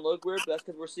CG's going to look weird, but that's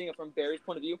because we're seeing it from Barry's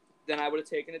point of view, then I would have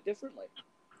taken it differently.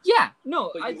 Yeah, no,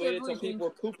 but you waited until people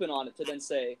were pooping on it to then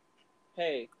say,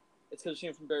 hey, it's because we're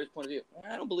seeing it from Barry's point of view.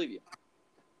 I don't believe you.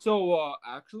 So,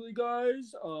 actually,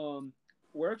 guys,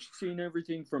 we're actually seeing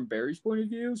everything from Barry's point of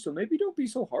view, so maybe don't be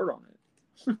so hard on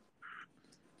it.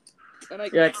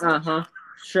 And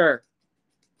sure.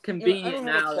 Convenient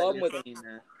now that you're saying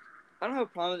that. I don't have a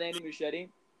problem with Andy Muschietti,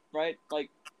 right? Like,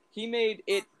 he made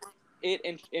it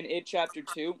in It Chapter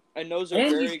 2, and those are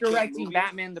very he's directing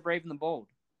Batman, the Brave and the Bold.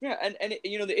 Yeah, and the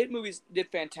It movies did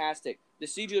fantastic. The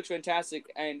CG looks fantastic,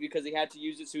 and because he had to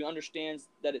use it, so he understands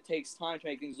that it takes time to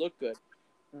make things look good.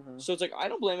 So it's like, I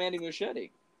don't blame Andy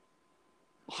Muschietti.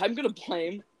 I'm gonna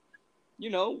blame,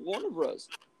 Warner Bros.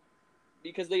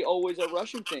 Because they always are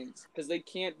rushing things because they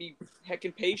can't be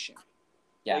heckin' patient.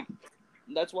 Yeah, like,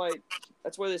 that's why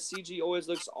the CG always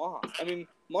looks off. I mean,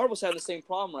 Marvel's having the same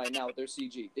problem right now with their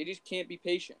CG. They just can't be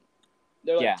patient.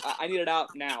 They're like, I need it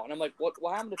out now, and I'm like, what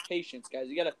happened to patience, guys?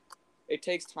 It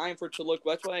takes time for it to look.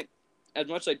 That's why, as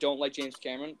much as I don't like James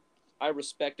Cameron, I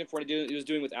respect him for what he was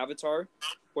doing with Avatar,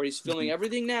 where he's filming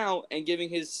everything now and giving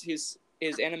his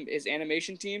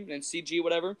animation team and CG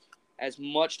whatever as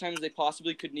much time as they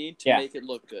possibly could need to make it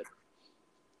look good.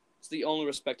 It's the only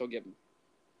respect I'll give him.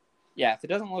 Yeah, if it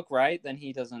doesn't look right, then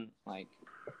he doesn't, like...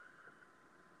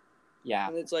 Yeah.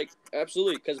 And it's like,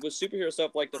 absolutely, because with superhero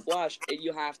stuff like The Flash,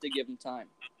 you have to give him time.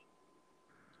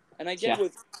 And I get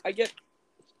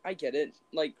it.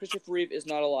 Like, Christopher Reeve is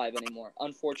not alive anymore.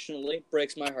 Unfortunately,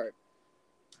 breaks my heart.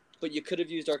 But you could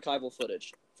have used archival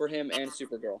footage for him and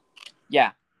Supergirl.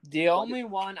 Yeah. The only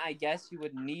one I guess you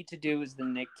would need to do is the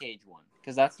Nick Cage one.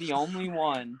 Because that's the only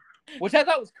one, which I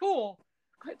thought was cool.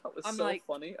 I thought it was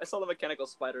funny. I saw the mechanical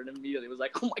spider and immediately was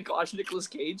like, oh my gosh, Nicolas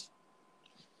Cage.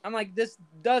 I'm like, this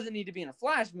doesn't need to be in a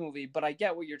Flash movie, but I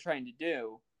get what you're trying to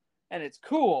do. And it's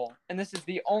cool. And this is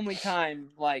the only time,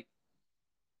 like,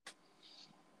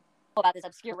 about this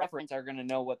obscure reference are going to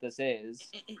know what this is.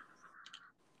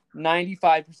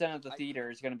 95% of the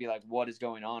theater is going to be like, what is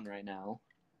going on right now?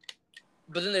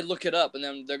 But then they look it up, and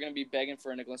then they're going to be begging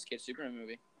for a Nicolas Cage Superman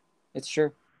movie. It's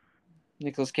true.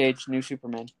 Nicolas Cage, new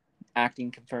Superman.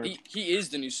 Acting confirmed. He is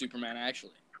the new Superman,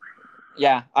 actually.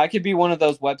 Yeah, I could be one of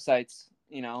those websites,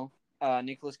 you know,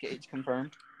 Nicolas Cage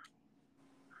confirmed.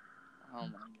 Oh, my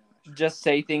gosh. Just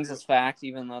say things as fact,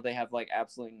 even though they have, like,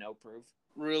 absolutely no proof.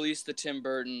 Release the Tim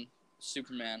Burton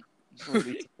Superman.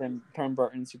 Release the Tim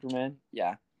Burton Superman?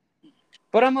 Yeah.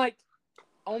 But I'm like,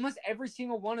 almost every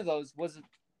single one of those was...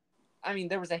 I mean,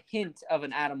 there was a hint of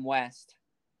an Adam West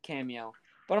cameo.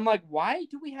 But I'm like, why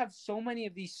do we have so many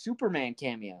of these Superman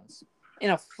cameos in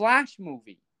a Flash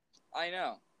movie? I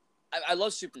know. I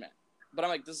love Superman. But I'm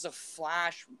like, this is a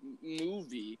Flash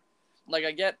movie. Like,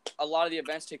 I get a lot of the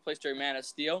events take place during Man of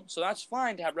Steel. So that's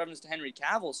fine to have reference to Henry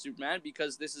Cavill's Superman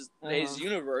because this is his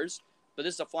universe. But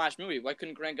this is a Flash movie. Why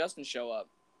couldn't Grant Gustin show up?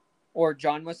 Or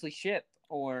John Wesley Shipp.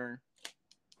 Or...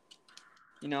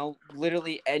 You know,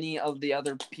 literally any of the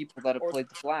other people that have played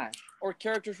the Flash. Or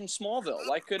characters from Smallville.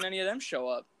 Why couldn't any of them show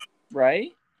up?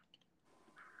 Right?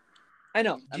 I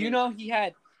know. Do you know he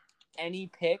had any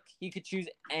pick? He could choose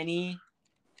anything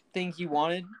he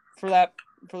wanted for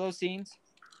those scenes?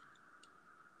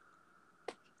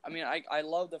 I mean, I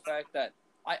love the fact that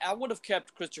I would have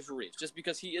kept Christopher Reeves just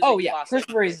because he is classic.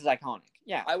 Christopher Reeves is iconic.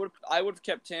 Yeah. I would have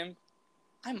kept him.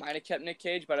 I might have kept Nick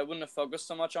Cage, but I wouldn't have focused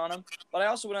so much on him. But I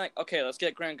also would have like, okay, let's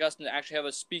get Grant Gustin to actually have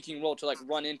a speaking role to like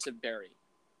run into Barry.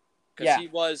 Because he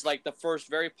was like the first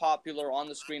very popular on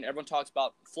the screen. Everyone talks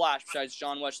about Flash besides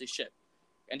John Wesley Shipp.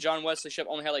 And John Wesley Shipp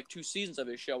only had like 2 seasons of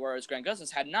his show, whereas Grant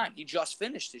Gustin's had 9. He just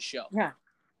finished his show. Yeah.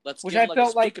 Which I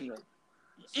felt like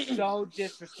so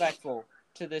disrespectful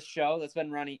to this show that's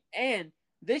been running. And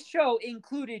this show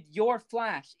included your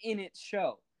Flash in its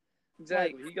show.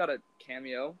 Exactly. Like, he got a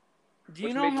cameo. Do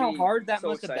you know how hard that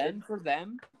must have been for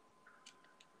them?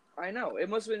 I know. It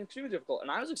must have been extremely difficult.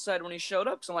 And I was excited when he showed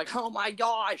up because I'm like, oh my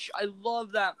gosh, I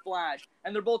love that Flash.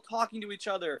 And they're both talking to each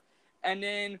other. And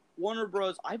then Warner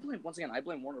Bros. I blame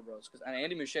Warner Bros. Because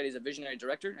Andy Muschietti is a visionary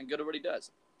director and good at what he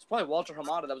does. It's probably Walter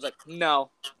Hamada that was like,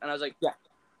 no. And I was like,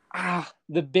 yeah.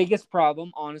 The biggest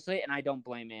problem, honestly, and I don't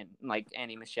blame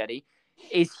Andy Muschietti,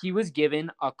 is he was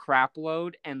given a crap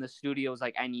load and the studio was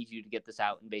like, I need you to get this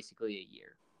out in basically a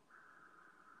year.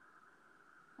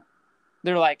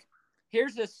 They're like,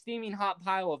 here's a steaming hot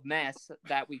pile of mess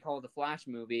that we call the Flash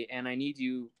movie, and I need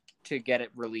you to get it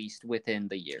released within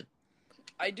the year.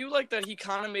 I do like that he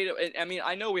kind of made it. I mean,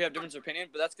 I know we have different opinions,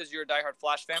 but that's because you're a diehard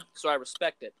Flash fan, so I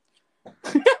respect it.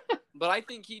 But I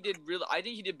think he did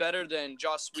better than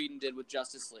Joss Whedon did with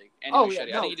Justice League. And I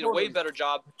think he did a way better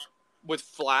job with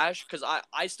Flash, because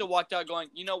I still walked out going,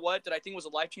 you know what, did I think it was a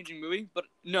life-changing movie? But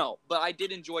no, but I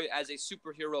did enjoy it as a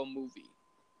superhero movie.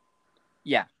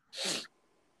 Yeah.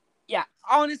 Yeah,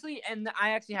 honestly, and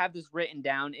I actually have this written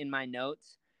down in my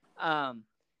notes.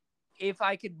 If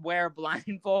I could wear a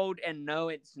blindfold and know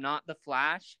it's not the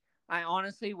Flash, I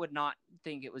honestly would not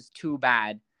think it was too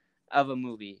bad of a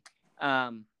movie.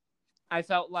 I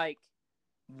felt like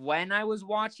when I was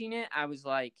watching it, I was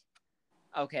like,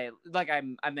 okay, like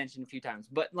I mentioned a few times,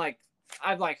 but like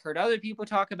I've like heard other people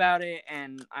talk about it,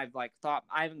 and I've like thought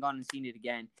I haven't gone and seen it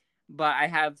again, but I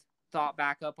have thought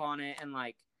back up on it, and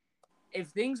like, if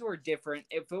things were different,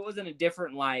 if it was in a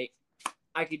different light,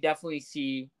 I could definitely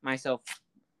see myself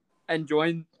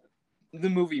enjoying the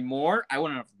movie more. I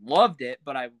wouldn't have loved it,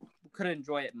 but I could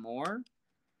enjoy it more.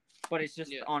 But it's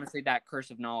just honestly that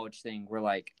curse of knowledge thing where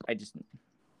like I just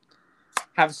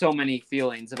have so many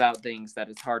feelings about things that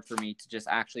it's hard for me to just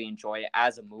actually enjoy it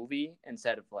as a movie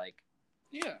instead of like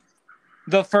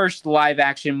the first live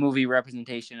action movie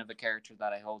representation of a character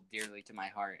that I hold dearly to my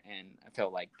heart and I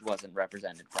felt like wasn't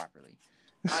represented properly.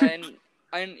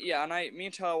 Me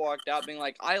and Tyler walked out being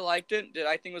like, I liked it. Did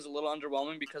I think it was a little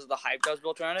underwhelming because of the hype that was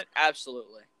built around it?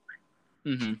 Absolutely.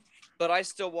 Mm-hmm. But I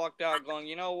still walked out going,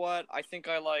 you know what? I think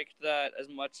I liked that as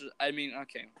much as I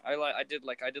did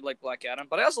like Black Adam,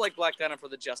 but I also like Black Adam for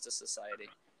the Justice Society.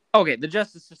 Okay, the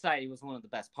Justice Society was one of the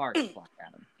best parts of Black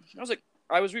Adam.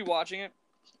 I was rewatching it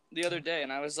the other day,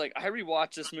 and I was like, I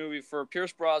rewatched this movie for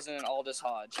Pierce Brosnan and Aldous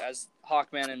Hodge as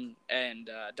Hawkman and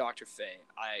Dr. Fate.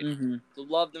 I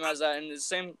loved them as that, and the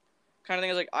same kind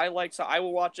of thing. I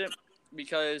will watch it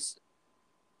because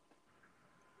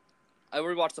I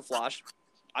rewatched The Flash.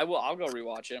 I'll go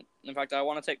rewatch it. In fact, I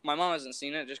want to take my mom hasn't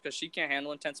seen it just because she can't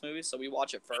handle intense movies, so we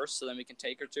watch it first, so then we can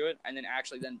take her to it, and then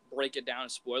actually then break it down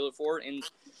and spoil it for her, and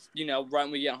right when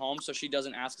we get home, so she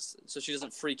doesn't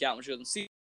freak out when she doesn't see.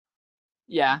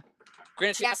 Yeah.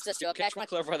 Granted, she asks us to. Okay, I just want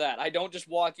to clarify that. I don't just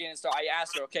walk in and start. I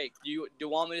ask her, okay, do you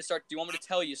want me to start? Do you want me to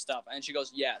tell you stuff? And she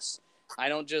goes, yes. I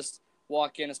don't just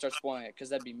walk in and start spoiling it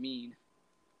because that'd be mean.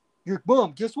 Your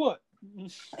mom, guess what?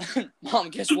 Mom,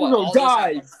 guess what? All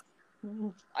dies.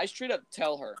 I straight up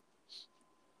tell her.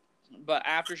 But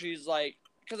after she's like,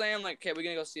 because I am like, okay, we're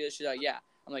going to go see this. She's like, yeah.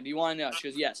 I'm like, do you want to know? She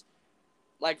goes, yes.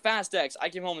 Like Fast X, I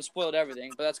came home and spoiled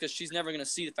everything, but that's because she's never going to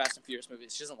see the Fast and Furious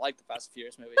movies. She doesn't like the Fast and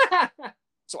Furious movies.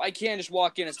 So I can't just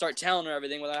walk in and start telling her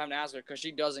everything without having to ask her because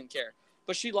she doesn't care.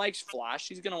 But she likes Flash.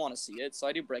 She's going to want to see it, so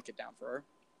I do break it down for her.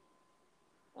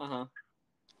 Uh-huh.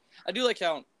 I do like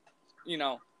how,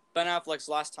 Ben Affleck's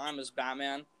last time as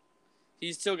Batman,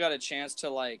 he's still got a chance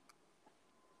to,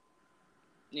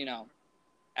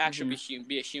 actually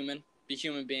be a human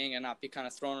being and not be kind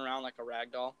of thrown around like a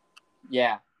rag doll.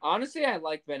 Yeah. Honestly, I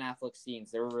like Ben Affleck's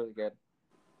scenes. They were really good.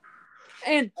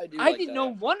 And I didn't know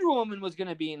Wonder Woman was going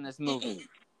to be in this movie.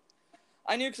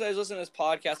 I knew because I was listening to this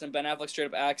podcast and Ben Affleck straight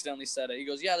up accidentally said it. He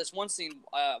goes, yeah, this one scene,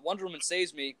 Wonder Woman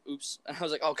saves me. Oops. And I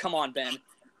was like, oh, come on, Ben.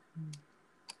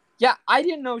 Yeah, I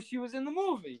didn't know she was in the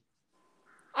movie.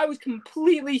 I was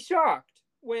completely shocked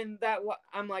when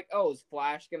I'm like, oh, is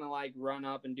Flash going to run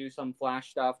up and do some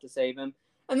Flash stuff to save him?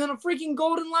 And then a freaking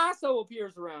golden lasso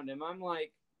appears around him. I'm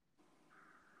like,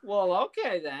 well,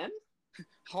 okay then.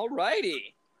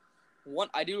 Alrighty.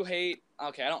 I don't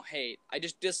hate. I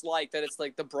just dislike that it's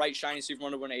like the bright, shiny suit from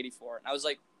Wonder Woman 84. And I was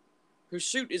like, her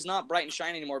suit is not bright and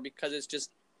shiny anymore because it's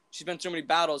just, she's been through so many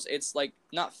battles. It's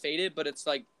not faded, but it's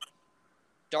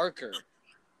darker.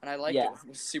 And I liked it. It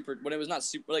was when it was not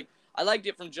super, I liked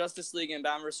it from Justice League and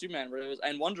Batman vs Superman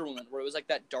and Wonder Woman, where it was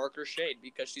that darker shade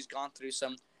because she's gone through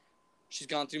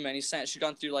many scenes. She's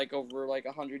gone through over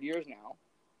 100 years now.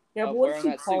 Yeah, but what if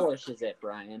she polishes it,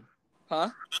 Brian? Huh?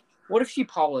 What if she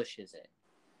polishes it?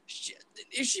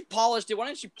 If she polished it, why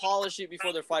didn't she polish it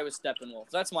before their fight with Steppenwolf?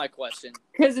 That's my question.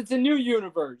 Because it's a new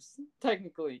universe,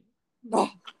 technically. Oh.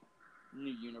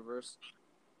 New universe.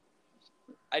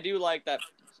 I do like that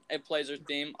it plays her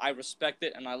theme. I respect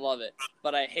it and I love it.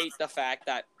 But I hate the fact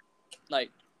that,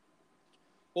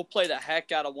 we'll play the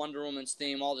heck out of Wonder Woman's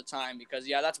theme all the time because,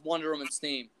 yeah, that's Wonder Woman's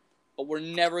theme. But we're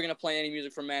never going to play any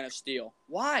music from Man of Steel.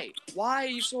 Why? Why are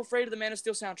you so afraid of the Man of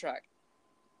Steel soundtrack?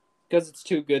 Because it's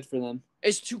too good for them.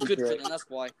 It's too good for them. That's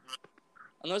why.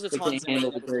 Unless it's Hans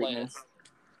Zimmer, the greatness.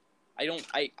 I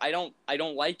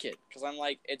don't like it because I'm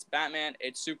like, it's Batman,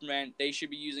 it's Superman. They should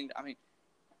be using.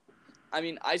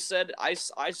 I said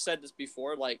this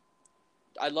before.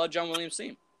 I love John Williams'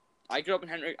 theme. I grew up in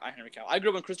Henry Cavill. I grew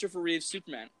up in Christopher Reeve's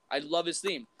Superman. I love his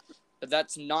theme, but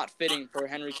that's not fitting for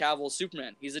Henry Cavill's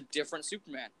Superman. He's a different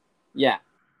Superman. Yeah.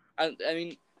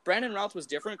 Brandon Routh was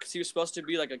different because he was supposed to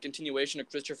be a continuation of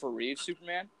Christopher Reeve's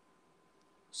Superman.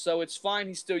 So it's fine.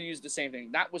 He still used the same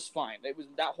thing. That was fine.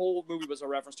 That whole movie was a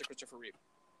reference to Christopher Reeve.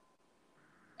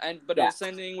 It was the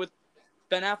same thing with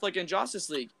Ben Affleck in Justice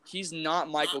League. He's not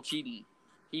Michael Keaton.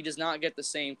 He does not get the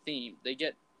same theme.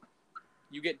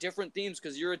 You get different themes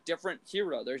because you're a different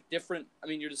hero. There's different.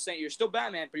 You're the same. You're still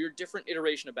Batman, but you're a different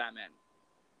iteration of Batman.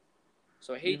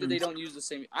 So I hate that they don't use the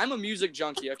same. I'm a music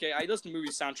junkie, okay? I listen to movie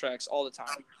soundtracks all the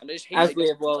time. I just hate as we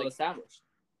have well established.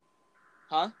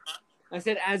 Huh? I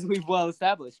said as we've well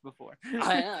established before.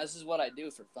 I know. This is what I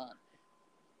do for fun.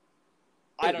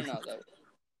 I don't know though.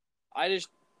 I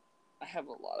have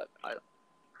a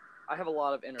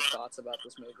lot of inner thoughts about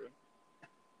this movie.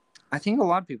 I think a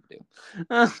lot of people do.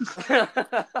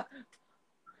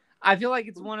 I feel like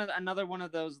it's another one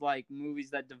of those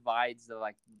movies that divides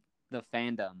the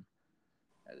fandom.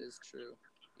 That is true.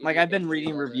 I've been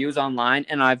reading reviews online,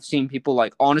 and I've seen people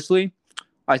honestly,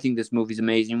 I think this movie's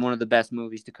amazing. One of the best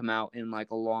movies to come out in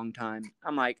a long time.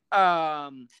 I'm like,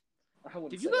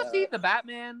 did you go see The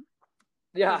Batman?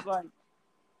 Yeah.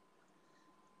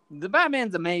 The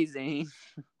Batman's amazing.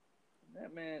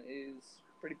 Batman is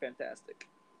pretty fantastic.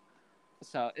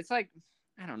 So it's I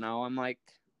don't know. I'm like,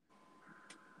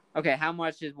 okay, how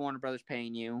much is Warner Brothers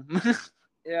paying you?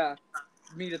 Yeah.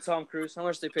 Me to Tom Cruise. How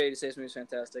much they pay to say this movie's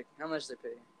fantastic? How much they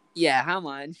pay? Yeah, how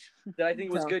much? Did I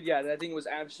think it was good? Yeah. Did I think it was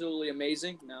absolutely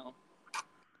amazing? No.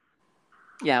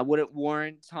 Yeah, would it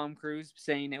warrant Tom Cruise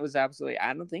saying it was absolutely?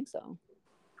 I don't think so.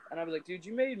 And I'd be like, dude,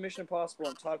 you made Mission Impossible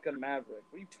and Top Gun Maverick.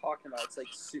 What are you talking about? It's like,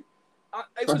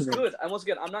 it was good. And once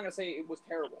again, I'm not gonna say it was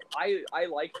terrible. I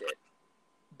liked it,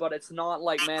 but it's not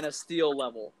like Man of Steel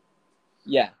level.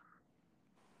 Yeah.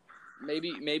 Maybe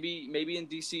in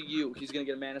DCU he's gonna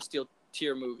get a Man of Steel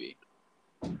tier movie,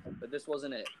 but this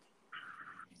wasn't it.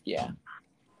 Yeah.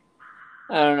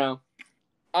 I don't know.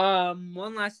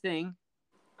 One last thing.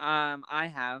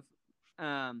 I have.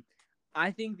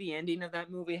 I think the ending of that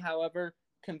movie, however,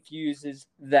 confuses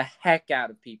the heck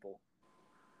out of people.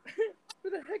 Who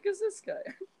the heck is this guy?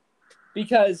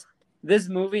 Because this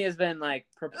movie has been like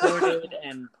purported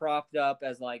and propped up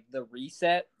as like the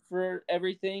reset for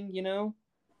everything, you know?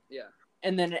 Yeah.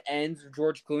 And then it ends with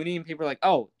George Clooney, and people are like,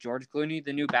 "Oh, George Clooney,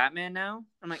 the new Batman now?"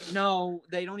 I'm like, "No,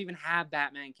 they don't even have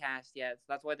Batman cast yet, so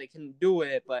that's why they couldn't do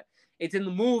it. But it's in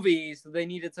the movie, so they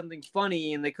needed something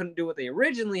funny, and they couldn't do what they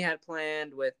originally had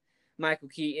planned with Michael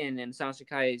Keaton and Sasha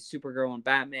Calle's Supergirl and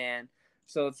Batman.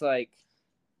 So it's like,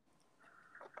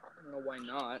 I don't know why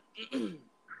not.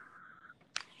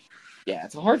 yeah,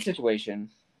 it's a hard situation.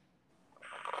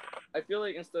 I feel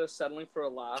like instead of settling for a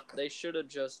laugh, they should have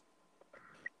just.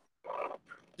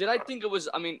 Did I think it was?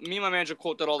 I mean, me and my manager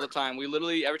quote that all the time. We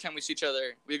literally every time we see each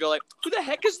other, we go like, "Who the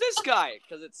heck is this guy?"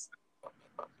 Because it's.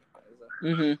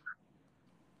 Mm-hmm.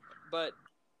 But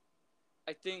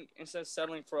I think instead of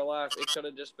settling for a laugh, it could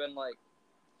have just been like,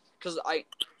 because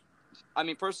I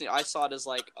mean personally, I saw it as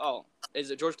like, oh, is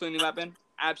it George Clooney Batman?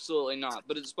 Absolutely not.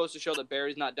 But it's supposed to show that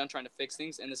Barry's not done trying to fix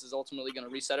things, and this is ultimately going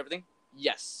to reset everything.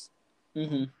 Yes.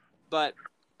 Mm-hmm. But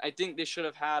I think they should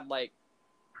have had like.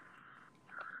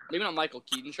 Maybe not Michael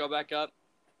Keaton show back up,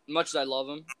 much as I love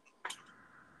him.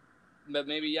 But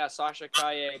maybe, yeah, Sasha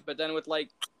Calle. But then with, like,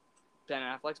 Ben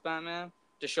Affleck's Batman,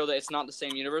 to show that it's not the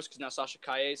same universe, because now Sasha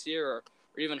Calle is here, or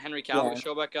even Henry Cavill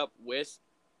show back up with,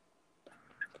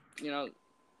 you know,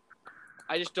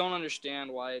 I just don't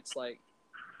understand why it's, like...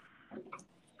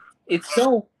 It's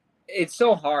so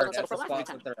hard at the spot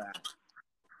that they're at.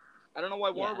 I don't know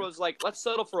why Warner Bros. Like, let's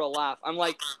settle for a laugh. I'm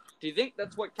like, do you think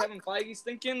that's what Kevin Feige's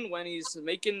thinking when he's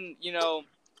making, you know,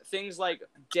 things like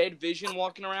Dead Vision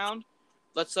walking around?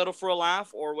 Let's settle for a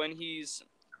laugh. Or when he's,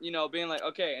 you know, being like,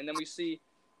 okay, and then we see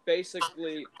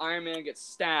basically Iron Man gets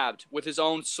stabbed with his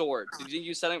own sword. Do you think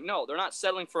you settling? No, they're not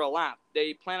settling for a laugh.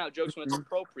 They plan out jokes when it's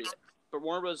appropriate. But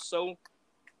Warner Bros. Is so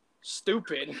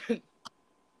stupid.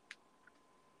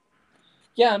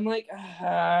 Yeah, I'm like,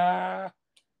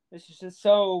 this is just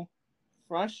so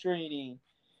frustrating.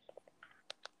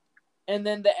 And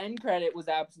then the end credit was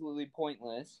absolutely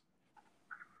pointless.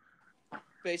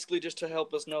 Basically, just to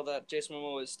help us know that Jason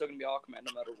Momoa is still going to be Aquaman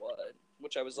no matter what.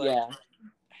 Which I was like,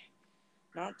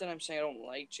 not that I'm saying I don't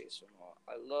like Jason Momoa.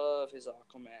 I love his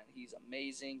Aquaman. He's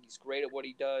amazing. He's great at what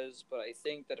he does. But I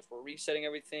think that if we're resetting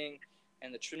everything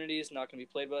and the Trinity is not going to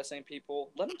be played by the same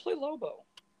people, let him play Lobo.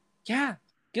 Yeah.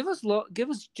 Give us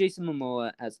Jason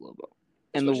Momoa as Lobo.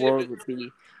 And the world would be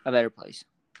a better place.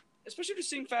 Especially just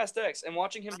seeing Fast X and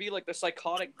watching him be like the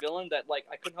psychotic villain that like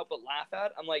I couldn't help but laugh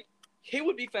at. I'm like, he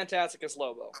would be fantastic as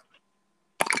Lobo.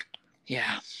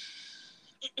 Yeah.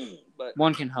 But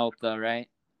one can hope though, right?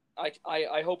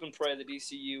 I hope and pray the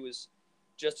DCU is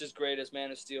just as great as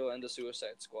Man of Steel and the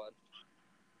Suicide Squad.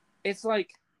 It's like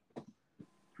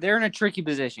they're in a tricky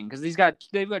position because they've got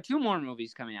 2 more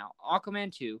movies coming out.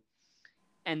 Aquaman 2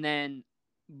 and then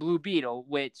Blue Beetle,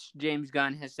 which James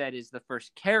Gunn has said is the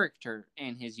first character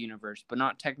in his universe, but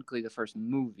not technically the first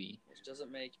movie. Which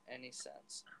doesn't make any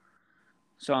sense.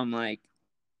 So I'm like,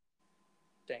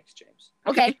 thanks, James.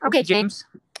 Okay, James.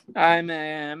 I'm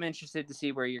interested to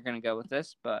see where you're gonna go with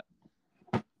this, but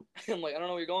I'm like, I don't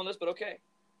know where you're going with this, but okay.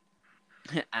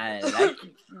 I like.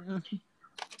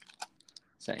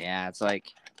 So yeah, it's like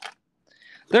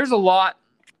there's a lot.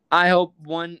 I hope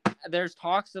there's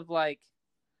talks of like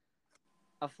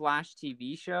a Flash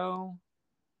TV show.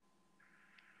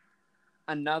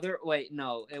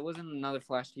 No, it wasn't another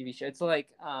Flash TV show. It's like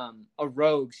a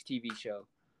Rogues TV show.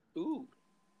 Ooh,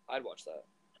 I'd watch that.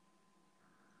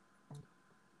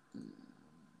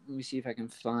 Let me see if I can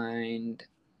find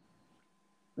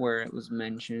where it was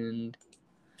mentioned.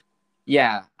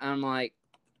 Yeah, I'm like,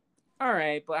 all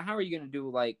right, but how are you gonna do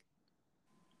like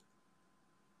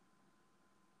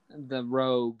the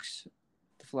Rogues,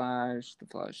 the Flash, the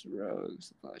Rogues,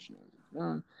 the Flash?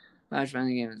 Flash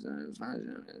finally games.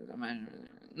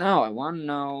 No, I want to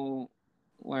know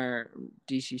where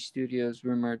DC Studios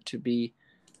rumored to be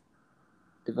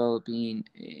developing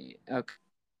a. Okay.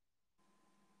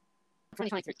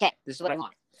 2023. Okay, this is what I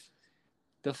want.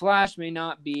 The Flash may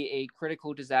not be a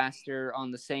critical disaster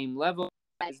on the same level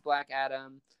as Black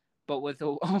Adam, but with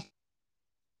a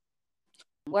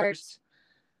worse.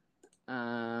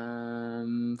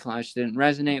 Flash didn't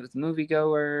resonate with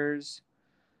moviegoers.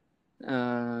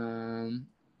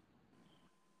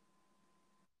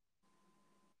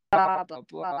 Blah blah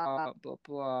blah blah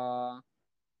blah.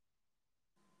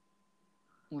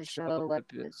 We'll show what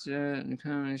it's in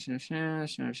combination.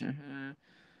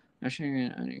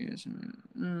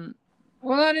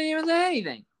 Well, I didn't even say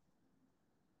anything.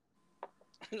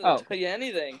 I'll tell you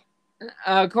anything.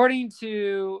 According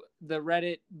to the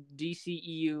Reddit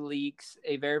DCEU leaks,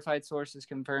 a verified source has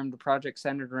confirmed the project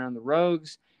centered around the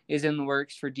Rogues is in the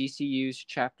works for DCU's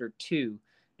Chapter 2,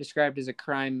 described as a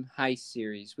crime heist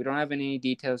series. We don't have any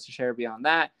details to share beyond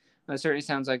that, but it certainly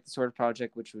sounds like the sort of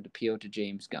project which would appeal to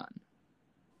James Gunn.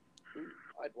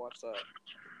 I'd watch that.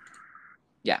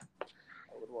 Yeah.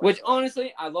 Which,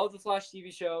 honestly, I love the Flash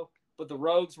TV show, but the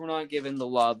Rogues were not given the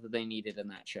love that they needed in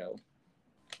that show.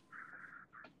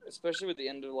 Especially with the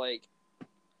end of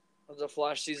the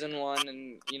Flash season 1,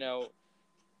 and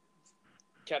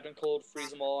Captain Cold freeze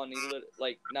them all, and he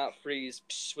not freeze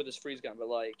with his freeze gun, but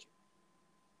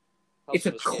it's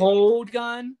a cold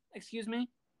gun. Excuse me.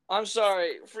 I'm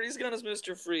sorry, freeze gun is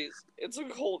Mr. Freeze. It's a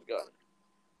cold gun.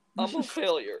 I'm a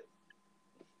failure.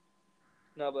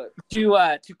 No, but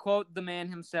to quote the man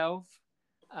himself,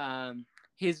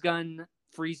 his gun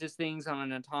freezes things on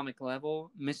an atomic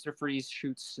level. Mr. Freeze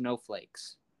shoots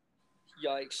snowflakes.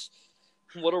 Yikes.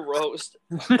 What a roast.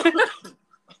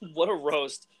 What a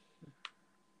roast.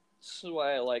 This is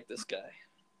why I like this guy.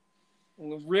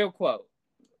 Real quote.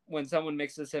 When someone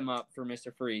mixes him up for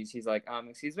Mr. Freeze, he's like,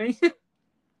 excuse me?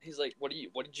 He's like, what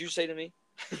did you say to me?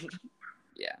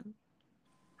 Yeah.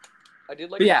 I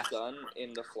did like his gun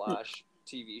in the Flash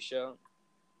TV show.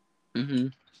 Mm-hmm.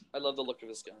 I love the look of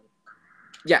his gun.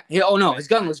 Yeah. His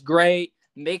gun looks great.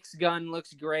 Mick's gun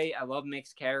looks great. I love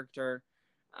Mick's character.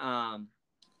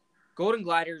 Golden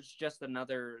Glider's just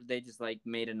they just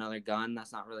made another gun.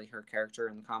 That's not really her character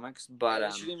in the comics,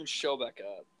 but she didn't even show back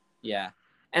up. Yeah.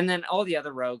 And then all the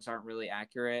other rogues aren't really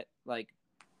accurate.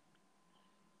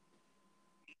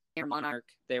 Monarch,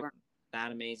 they weren't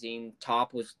that amazing.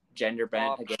 Top was gender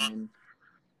bent again.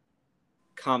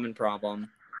 Common problem.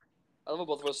 I love how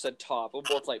both of us said top. We're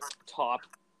both top.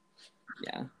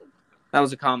 Yeah. That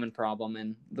was a common problem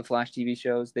in the Flash TV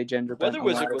shows. They gender bent. Weather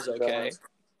Wizard was okay.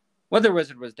 Weather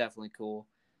Wizard was definitely cool.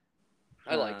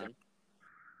 I liked him.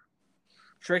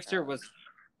 Trickster was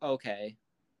okay.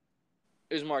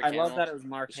 It was Mark Hamill. I love that it was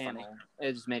Mark Hamill.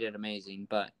 It just made it amazing,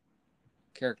 but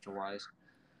character-wise.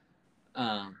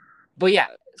 But yeah,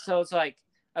 so it's I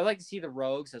like to see the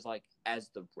Rogues as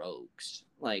the Rogues.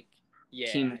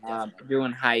 Teaming up,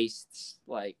 doing heists,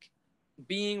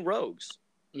 being Rogues.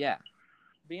 Yeah.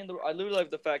 I literally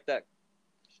like the fact that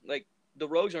the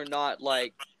Rogues are not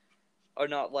like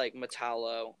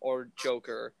Metallo or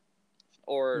Joker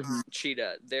or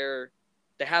Cheetah. They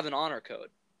have an honor code.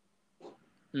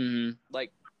 Mm-hmm.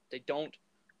 They don't.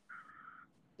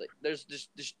 There's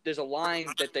a line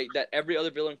that every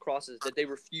other villain crosses that they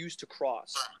refuse to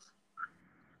cross.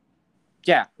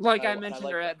 Yeah, I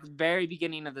mentioned at the very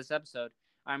beginning of this episode,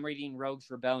 I'm reading Rogue's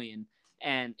Rebellion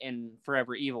and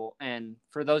Forever Evil. And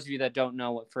for those of you that don't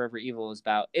know what Forever Evil is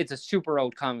about, it's a super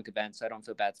old comic event, so I don't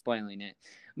feel bad spoiling it.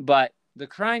 But the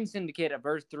crime syndicate of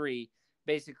Earth 3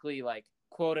 basically,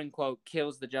 quote unquote,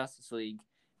 kills the Justice League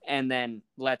and then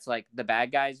lets the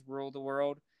bad guys rule the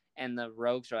world. And the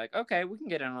Rogues are like, okay, we can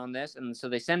get in on this. And so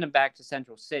they send them back to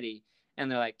Central City. And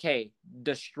they're like, hey,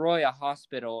 destroy a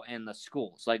hospital and the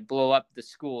schools. Blow up the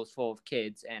schools full of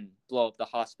kids and blow up the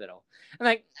hospital.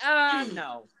 I'm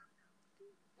no.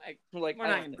 We're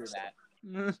not going to do that.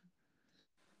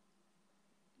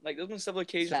 There's been several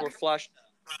occasions where Flash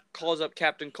calls up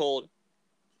Captain Cold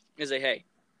and say, hey,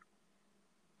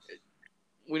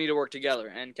 we need to work together.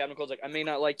 And Captain Cold's like, I may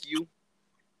not like you,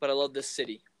 but I love this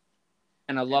city.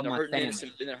 And I love my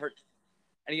family.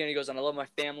 And he goes, and I love my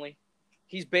family.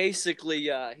 He's basically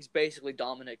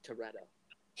Dominic Toretto.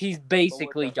 He's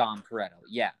basically Dom Toretto,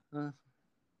 yeah.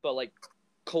 But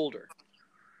colder.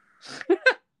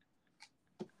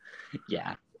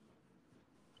 Yeah.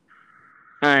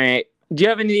 All right. Do you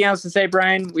have anything else to say,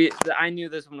 Brian? I knew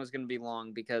this one was going to be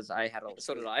long because I had a.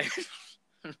 So did I.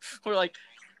 We're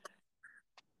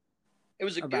it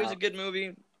was a good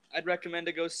movie. I'd recommend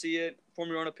to go see it. Form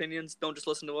your own opinions. Don't just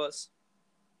listen to us.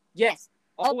 Yes.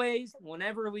 Always,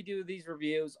 whenever we do these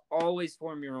reviews, always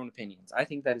form your own opinions. I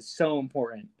think that is so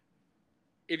important.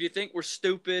 If you think we're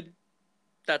stupid,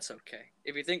 that's okay.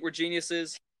 If you think we're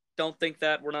geniuses, Don't think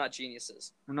that. We're not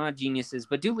geniuses. We're not geniuses,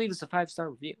 but do leave us a 5-star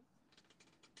review.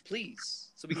 Please.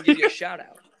 So we can give you a shout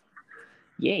out.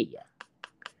 Yeah.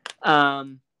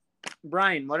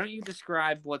 Brian, why don't you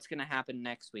describe what's going to happen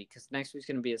next week? Because next week's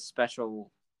going to be a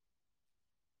special.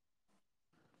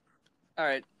 All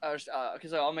right.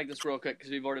 Because I'll make this real quick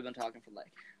because we've already been talking for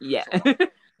Yeah. so long.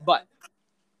 But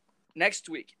next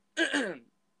week.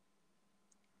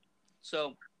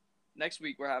 So next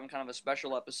week we're having kind of a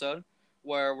special episode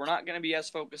where we're not going to be as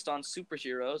focused on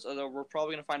superheroes, although we're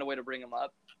probably going to find a way to bring them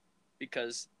up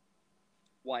because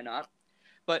why not?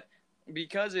 But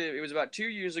because it was about 2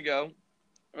 years ago,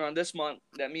 around this month,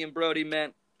 that me and Brodey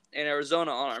met in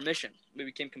Arizona on our mission. We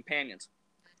became companions.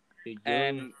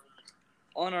 And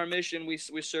on our mission, we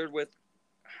served with,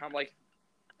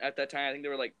 at that time, I think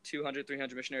there were like 200,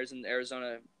 300 missionaries in the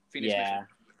Arizona Phoenix mission.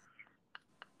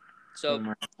 So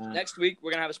next week,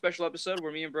 we're going to have a special episode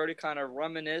where me and Brodey kind of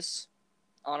reminisce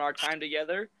on our time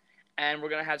together. And we're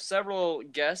going to have several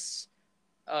guests,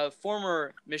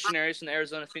 former missionaries from the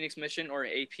Arizona Phoenix mission, or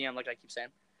APM, like I keep saying.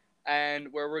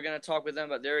 And where we're going to talk with them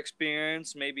about their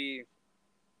experience, their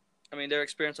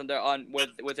experience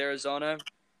with Arizona.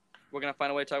 We're going to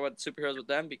find a way to talk about superheroes with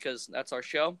them because that's our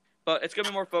show. But it's going to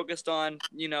be more focused on,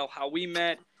 how we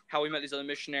met these other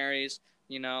missionaries,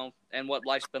 and what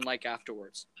life's been like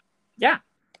afterwards. Yeah.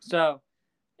 So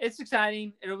it's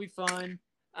exciting. It'll be fun.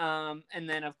 And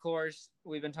then, of course,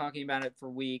 we've been talking about it for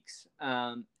weeks.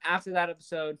 After that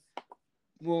episode,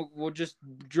 we'll just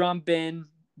jump in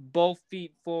both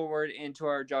feet forward into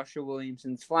our Joshua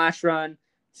Williamson's flash run.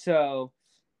 So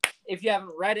if you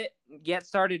haven't read it, get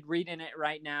started reading it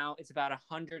right now. It's about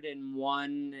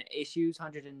 101 issues,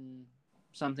 100 and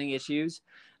something issues.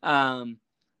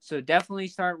 So definitely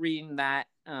start reading that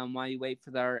while you wait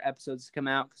for our episodes to come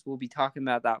out, because we'll be talking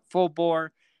about that full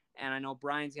bore. And I know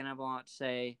Brian's going to have a lot to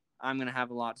say. I'm going to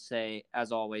have a lot to say,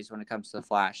 as always, when it comes to The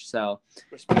Flash. So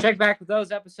check back with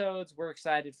those episodes. We're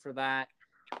excited for that.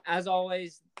 As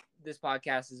always, this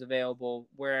podcast is available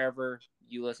wherever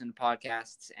you listen to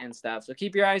podcasts and stuff. So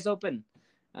keep your eyes open.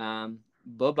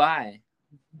 Bye-bye.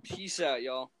 Peace out,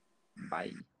 y'all.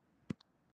 Bye.